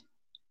and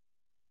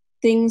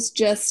things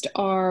just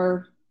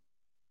are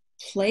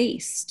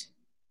placed,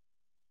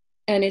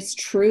 and it's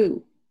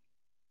true.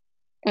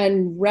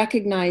 And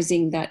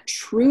recognizing that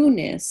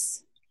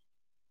trueness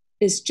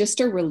is just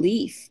a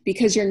relief,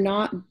 because you're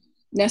not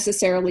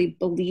necessarily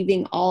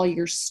believing all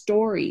your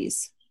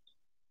stories.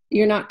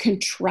 You're not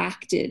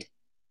contracted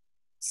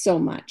so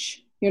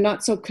much. You're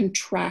not so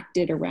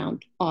contracted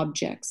around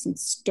objects and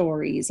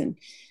stories and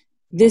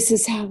this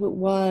is how it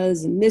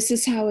was and this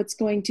is how it's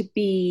going to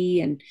be,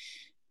 and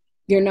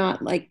you're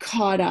not like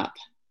caught up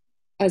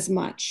as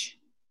much.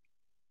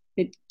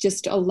 It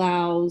just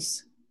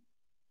allows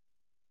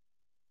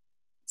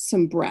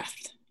some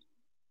breath.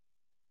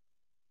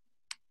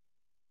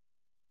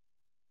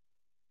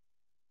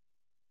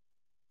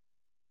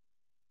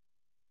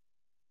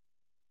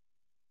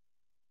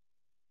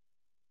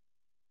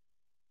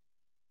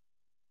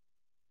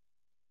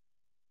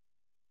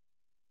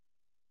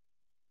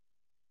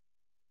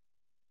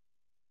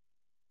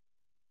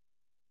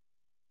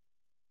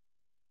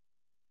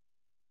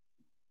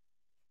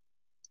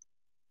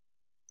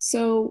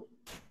 So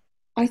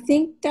I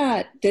think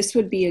that this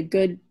would be a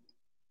good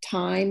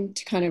time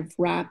to kind of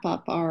wrap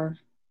up our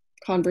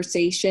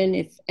conversation.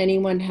 If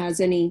anyone has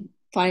any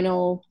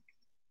final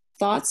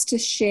thoughts to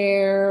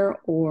share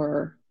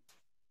or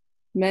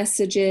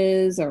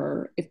messages,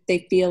 or if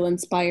they feel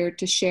inspired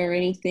to share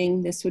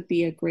anything, this would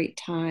be a great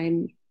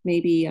time.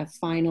 Maybe a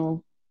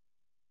final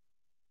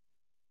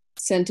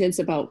sentence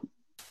about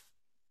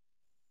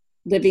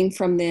living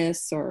from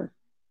this, or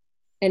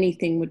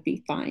anything would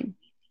be fine.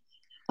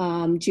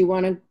 Do you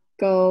want to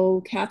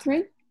go,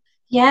 Catherine?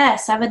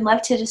 Yes, I would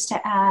love to just to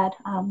add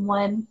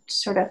one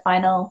sort of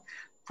final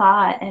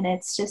thought, and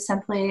it's just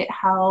simply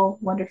how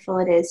wonderful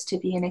it is to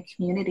be in a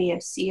community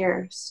of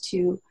seers,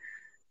 to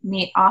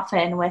meet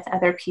often with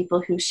other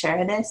people who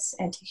share this,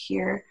 and to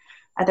hear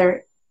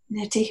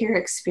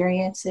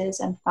experiences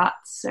and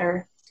thoughts,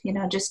 or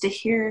just to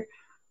hear,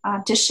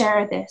 to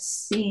share this,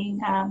 seeing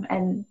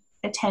and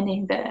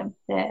attending the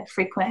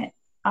frequent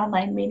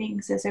online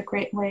meetings is a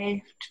great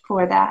way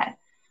for that.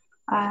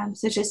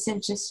 So just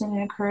an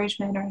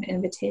encouragement or an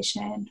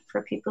invitation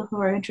for people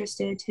who are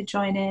interested to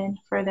join in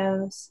for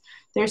those.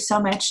 There's so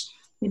much,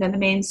 the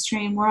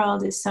mainstream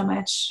world is so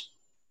much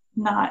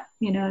not,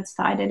 it's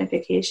the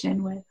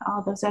identification with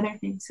all those other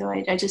things. So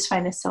I just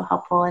find this so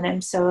helpful, and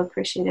I'm so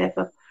appreciative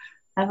of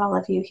all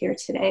of you here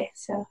today.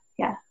 So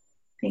yeah,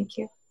 thank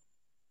you.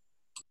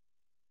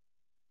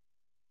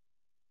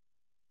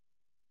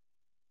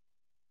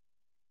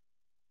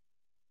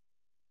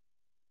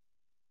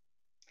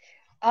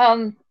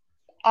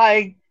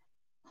 I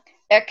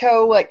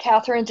echo what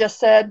Catherine just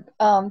said.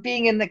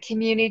 Being in the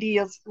community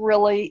is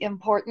really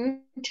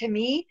important to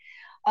me.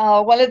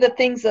 One of the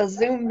things the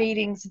Zoom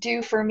meetings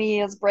do for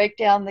me is break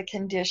down the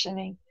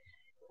conditioning.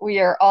 We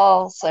are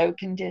all so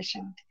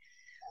conditioned.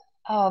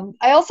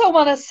 I also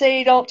want to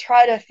say, don't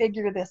try to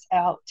figure this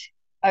out.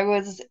 I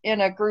was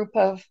in a group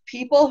of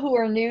people who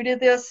are new to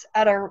this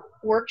at a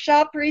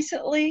workshop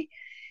recently,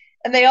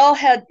 and they all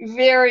had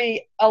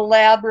very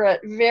elaborate,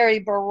 very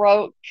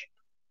Baroque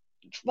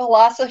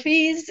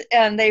philosophies,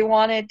 and they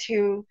wanted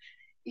to,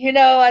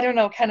 I don't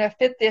know, kind of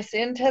fit this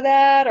into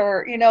that,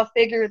 or,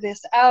 figure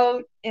this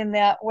out in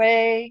that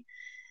way.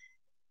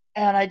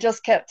 And I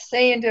just kept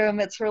saying to them,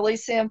 it's really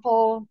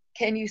simple.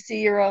 Can you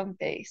see your own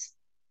face?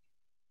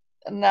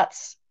 And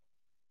that's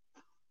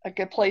a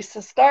good place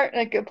to start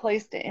and a good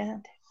place to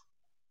end.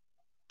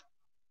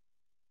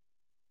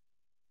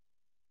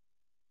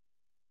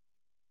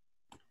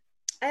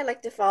 I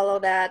like to follow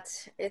that.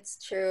 It's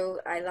true.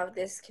 I love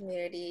this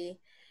community.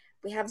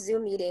 We have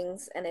Zoom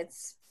meetings and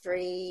it's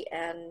free,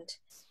 and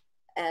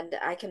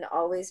I can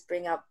always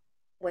bring up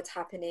what's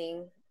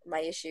happening,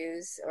 my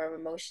issues or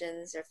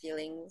emotions or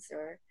feelings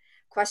or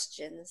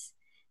questions,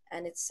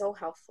 and it's so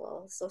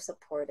helpful, so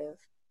supportive.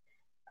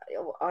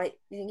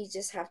 You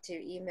just have to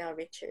email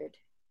Richard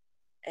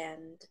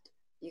and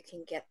you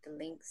can get the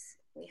links.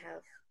 We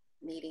have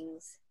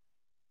meetings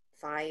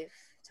 5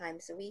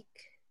 times a week.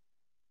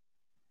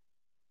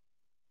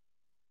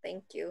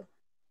 Thank you.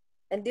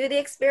 And do the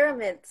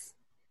experiments.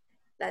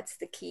 That's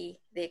the key,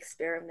 the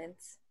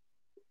experiments.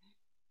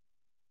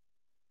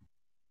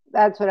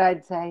 That's what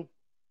I'd say.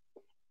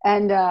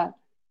 And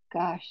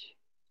gosh,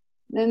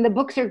 then the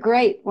books are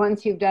great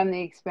once you've done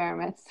the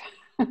experiments.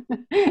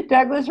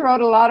 Douglas wrote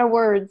a lot of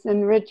words,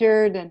 and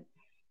Richard, and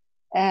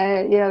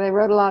they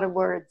wrote a lot of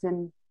words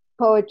and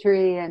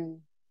poetry and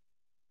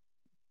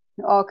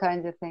all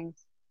kinds of things.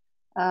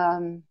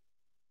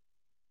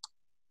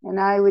 And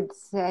I would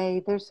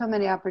say there's so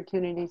many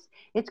opportunities.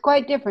 It's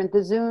quite different,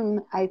 the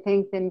Zoom, I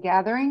think, than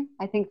gathering.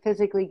 I think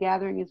physically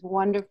gathering is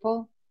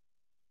wonderful.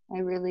 I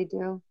really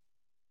do.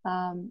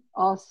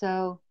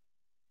 Also,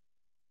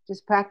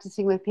 just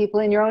practicing with people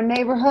in your own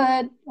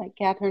neighborhood. Like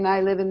Catherine and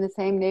I live in the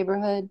same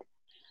neighborhood.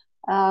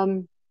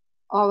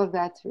 all of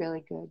that's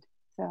really good.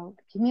 So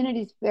the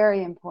community is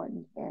very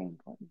important, very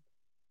important.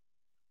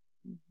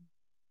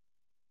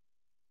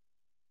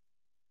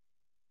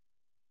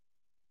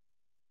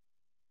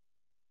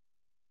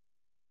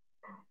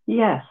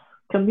 Yes,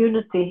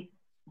 community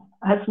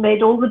has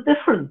made all the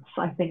difference,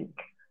 I think.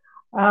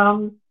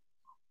 I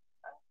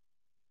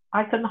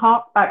can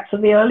hark back to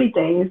the early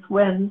days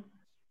when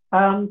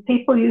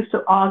people used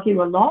to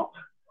argue a lot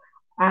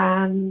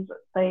and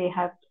they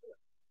had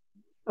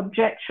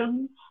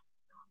objections,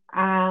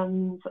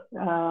 and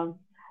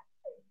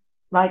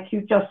like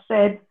you just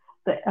said,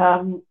 that,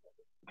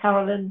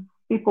 Carolyn,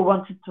 people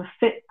wanted to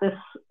fit this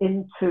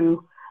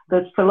into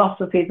the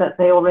philosophy that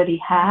they already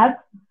had.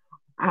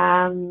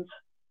 And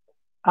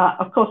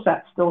of course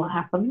that still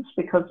happens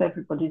because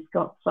everybody's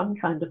got some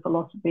kind of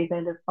philosophy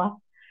they live by.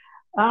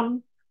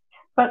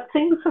 But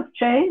things have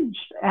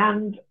changed,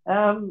 and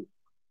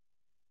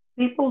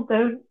people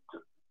don't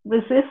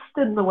resist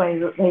in the way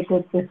that they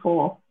did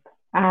before.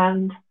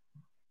 And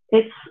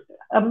it's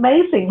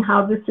amazing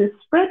how this is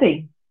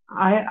spreading.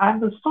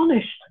 I'm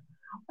astonished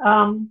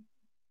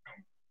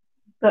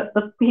that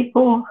the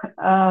people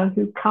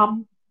who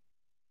come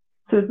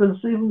to the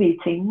Zoom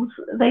meetings,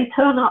 they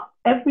turn up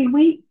every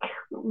week,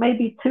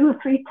 maybe 2 or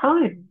 3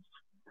 times.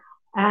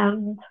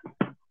 And,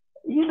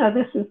 you know,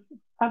 this is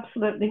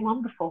absolutely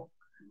wonderful.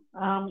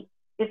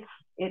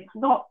 It's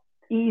not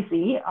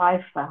easy,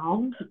 I've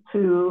found,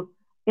 to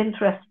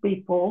interest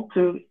people,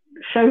 to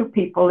show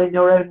people in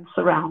your own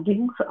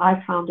surroundings.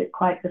 I found it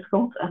quite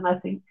difficult, and I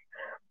think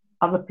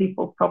other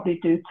people probably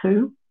do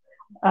too.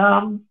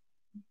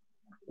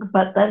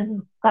 But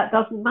then that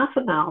doesn't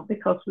matter now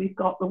because we've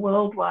got the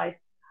worldwide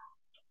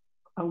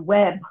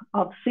web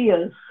of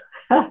seers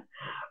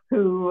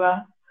who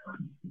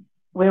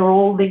we're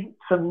all linked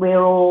and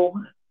we're all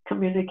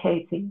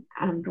communicating,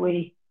 and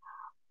we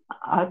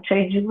are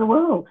changing the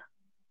world.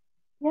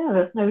 Yeah,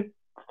 there's no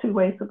 2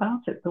 ways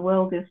about it. The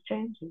world is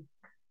changing,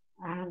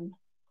 and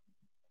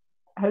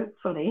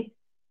hopefully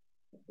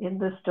in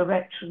this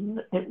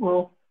direction it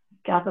will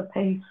gather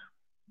pace.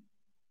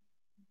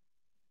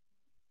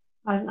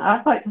 And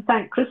I'd like to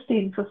thank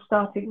Christine for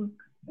starting,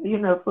 you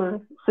know,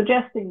 for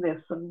suggesting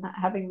this and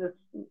having this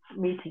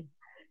meeting.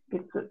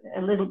 It's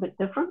a little bit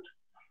different.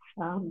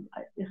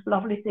 It's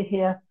lovely to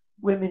hear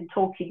women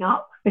talking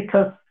up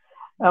because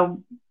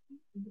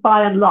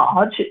by and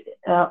large,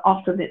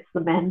 often it's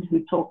the men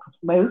who talk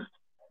most.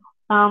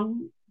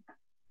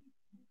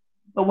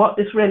 But what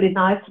is really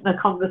nice in a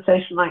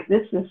conversation like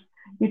this is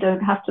you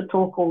don't have to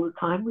talk all the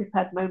time. We've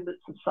had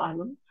moments of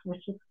silence,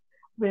 which is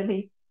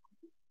really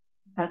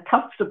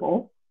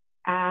comfortable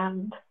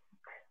and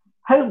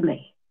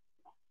homely.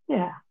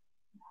 Yeah,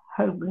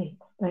 homely,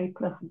 very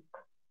pleasant.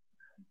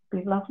 It's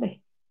been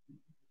lovely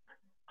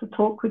to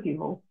talk with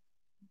you all.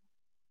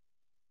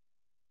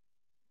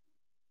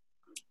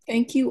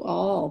 Thank you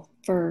all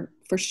for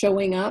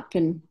showing up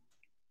and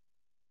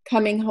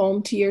coming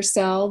home to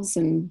yourselves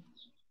and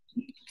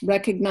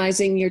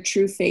recognizing your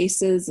true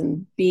faces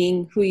and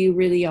being who you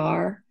really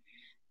are.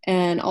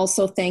 And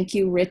also thank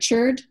you,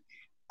 Richard.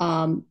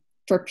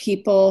 For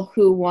people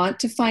who want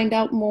to find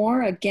out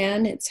more,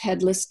 again, it's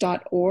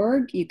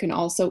headless.org. You can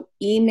also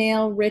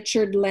email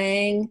Richard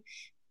Lang,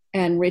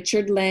 and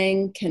Richard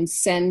Lang can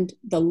send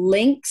the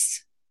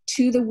links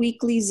to the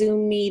weekly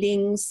Zoom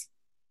meetings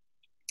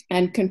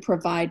and can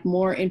provide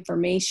more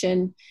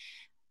information.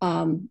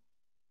 And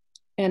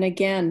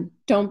again,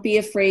 don't be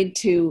afraid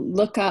to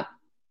look up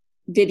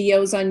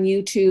videos on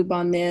YouTube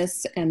on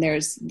this. And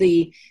there's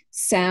the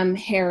Sam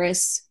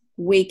Harris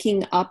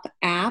Waking Up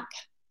app.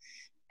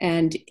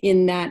 And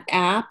in that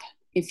app,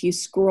 if you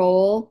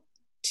scroll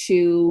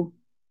to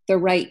the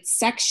right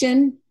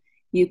section,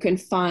 you can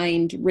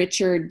find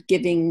Richard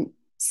giving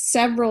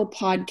several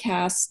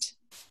podcast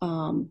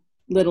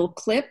little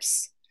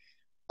clips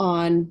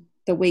on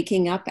the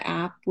Waking Up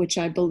app, which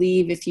I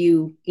believe if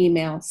you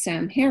email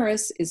Sam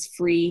Harris is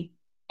free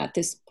at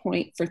this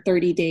point for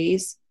 30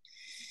 days.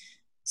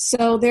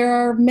 So there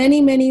are many,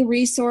 many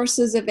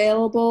resources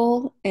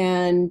available.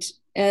 And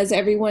as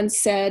everyone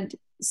said,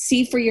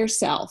 see for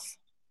yourself.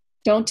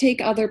 Don't take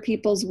other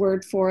people's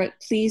word for it.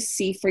 Please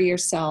see for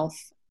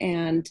yourself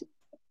and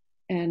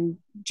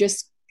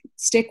just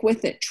stick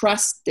with it.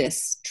 Trust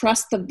this.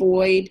 Trust the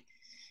void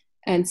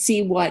and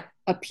see what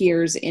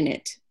appears in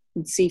it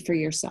and see for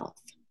yourself.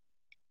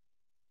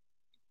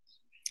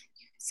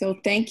 So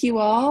thank you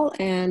all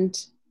and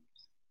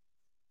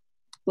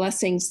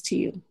blessings to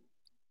you.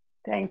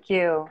 Thank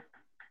you.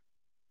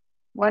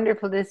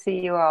 Wonderful to see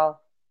you all.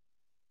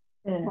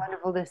 Yeah.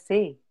 Wonderful to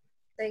see.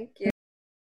 Thank you.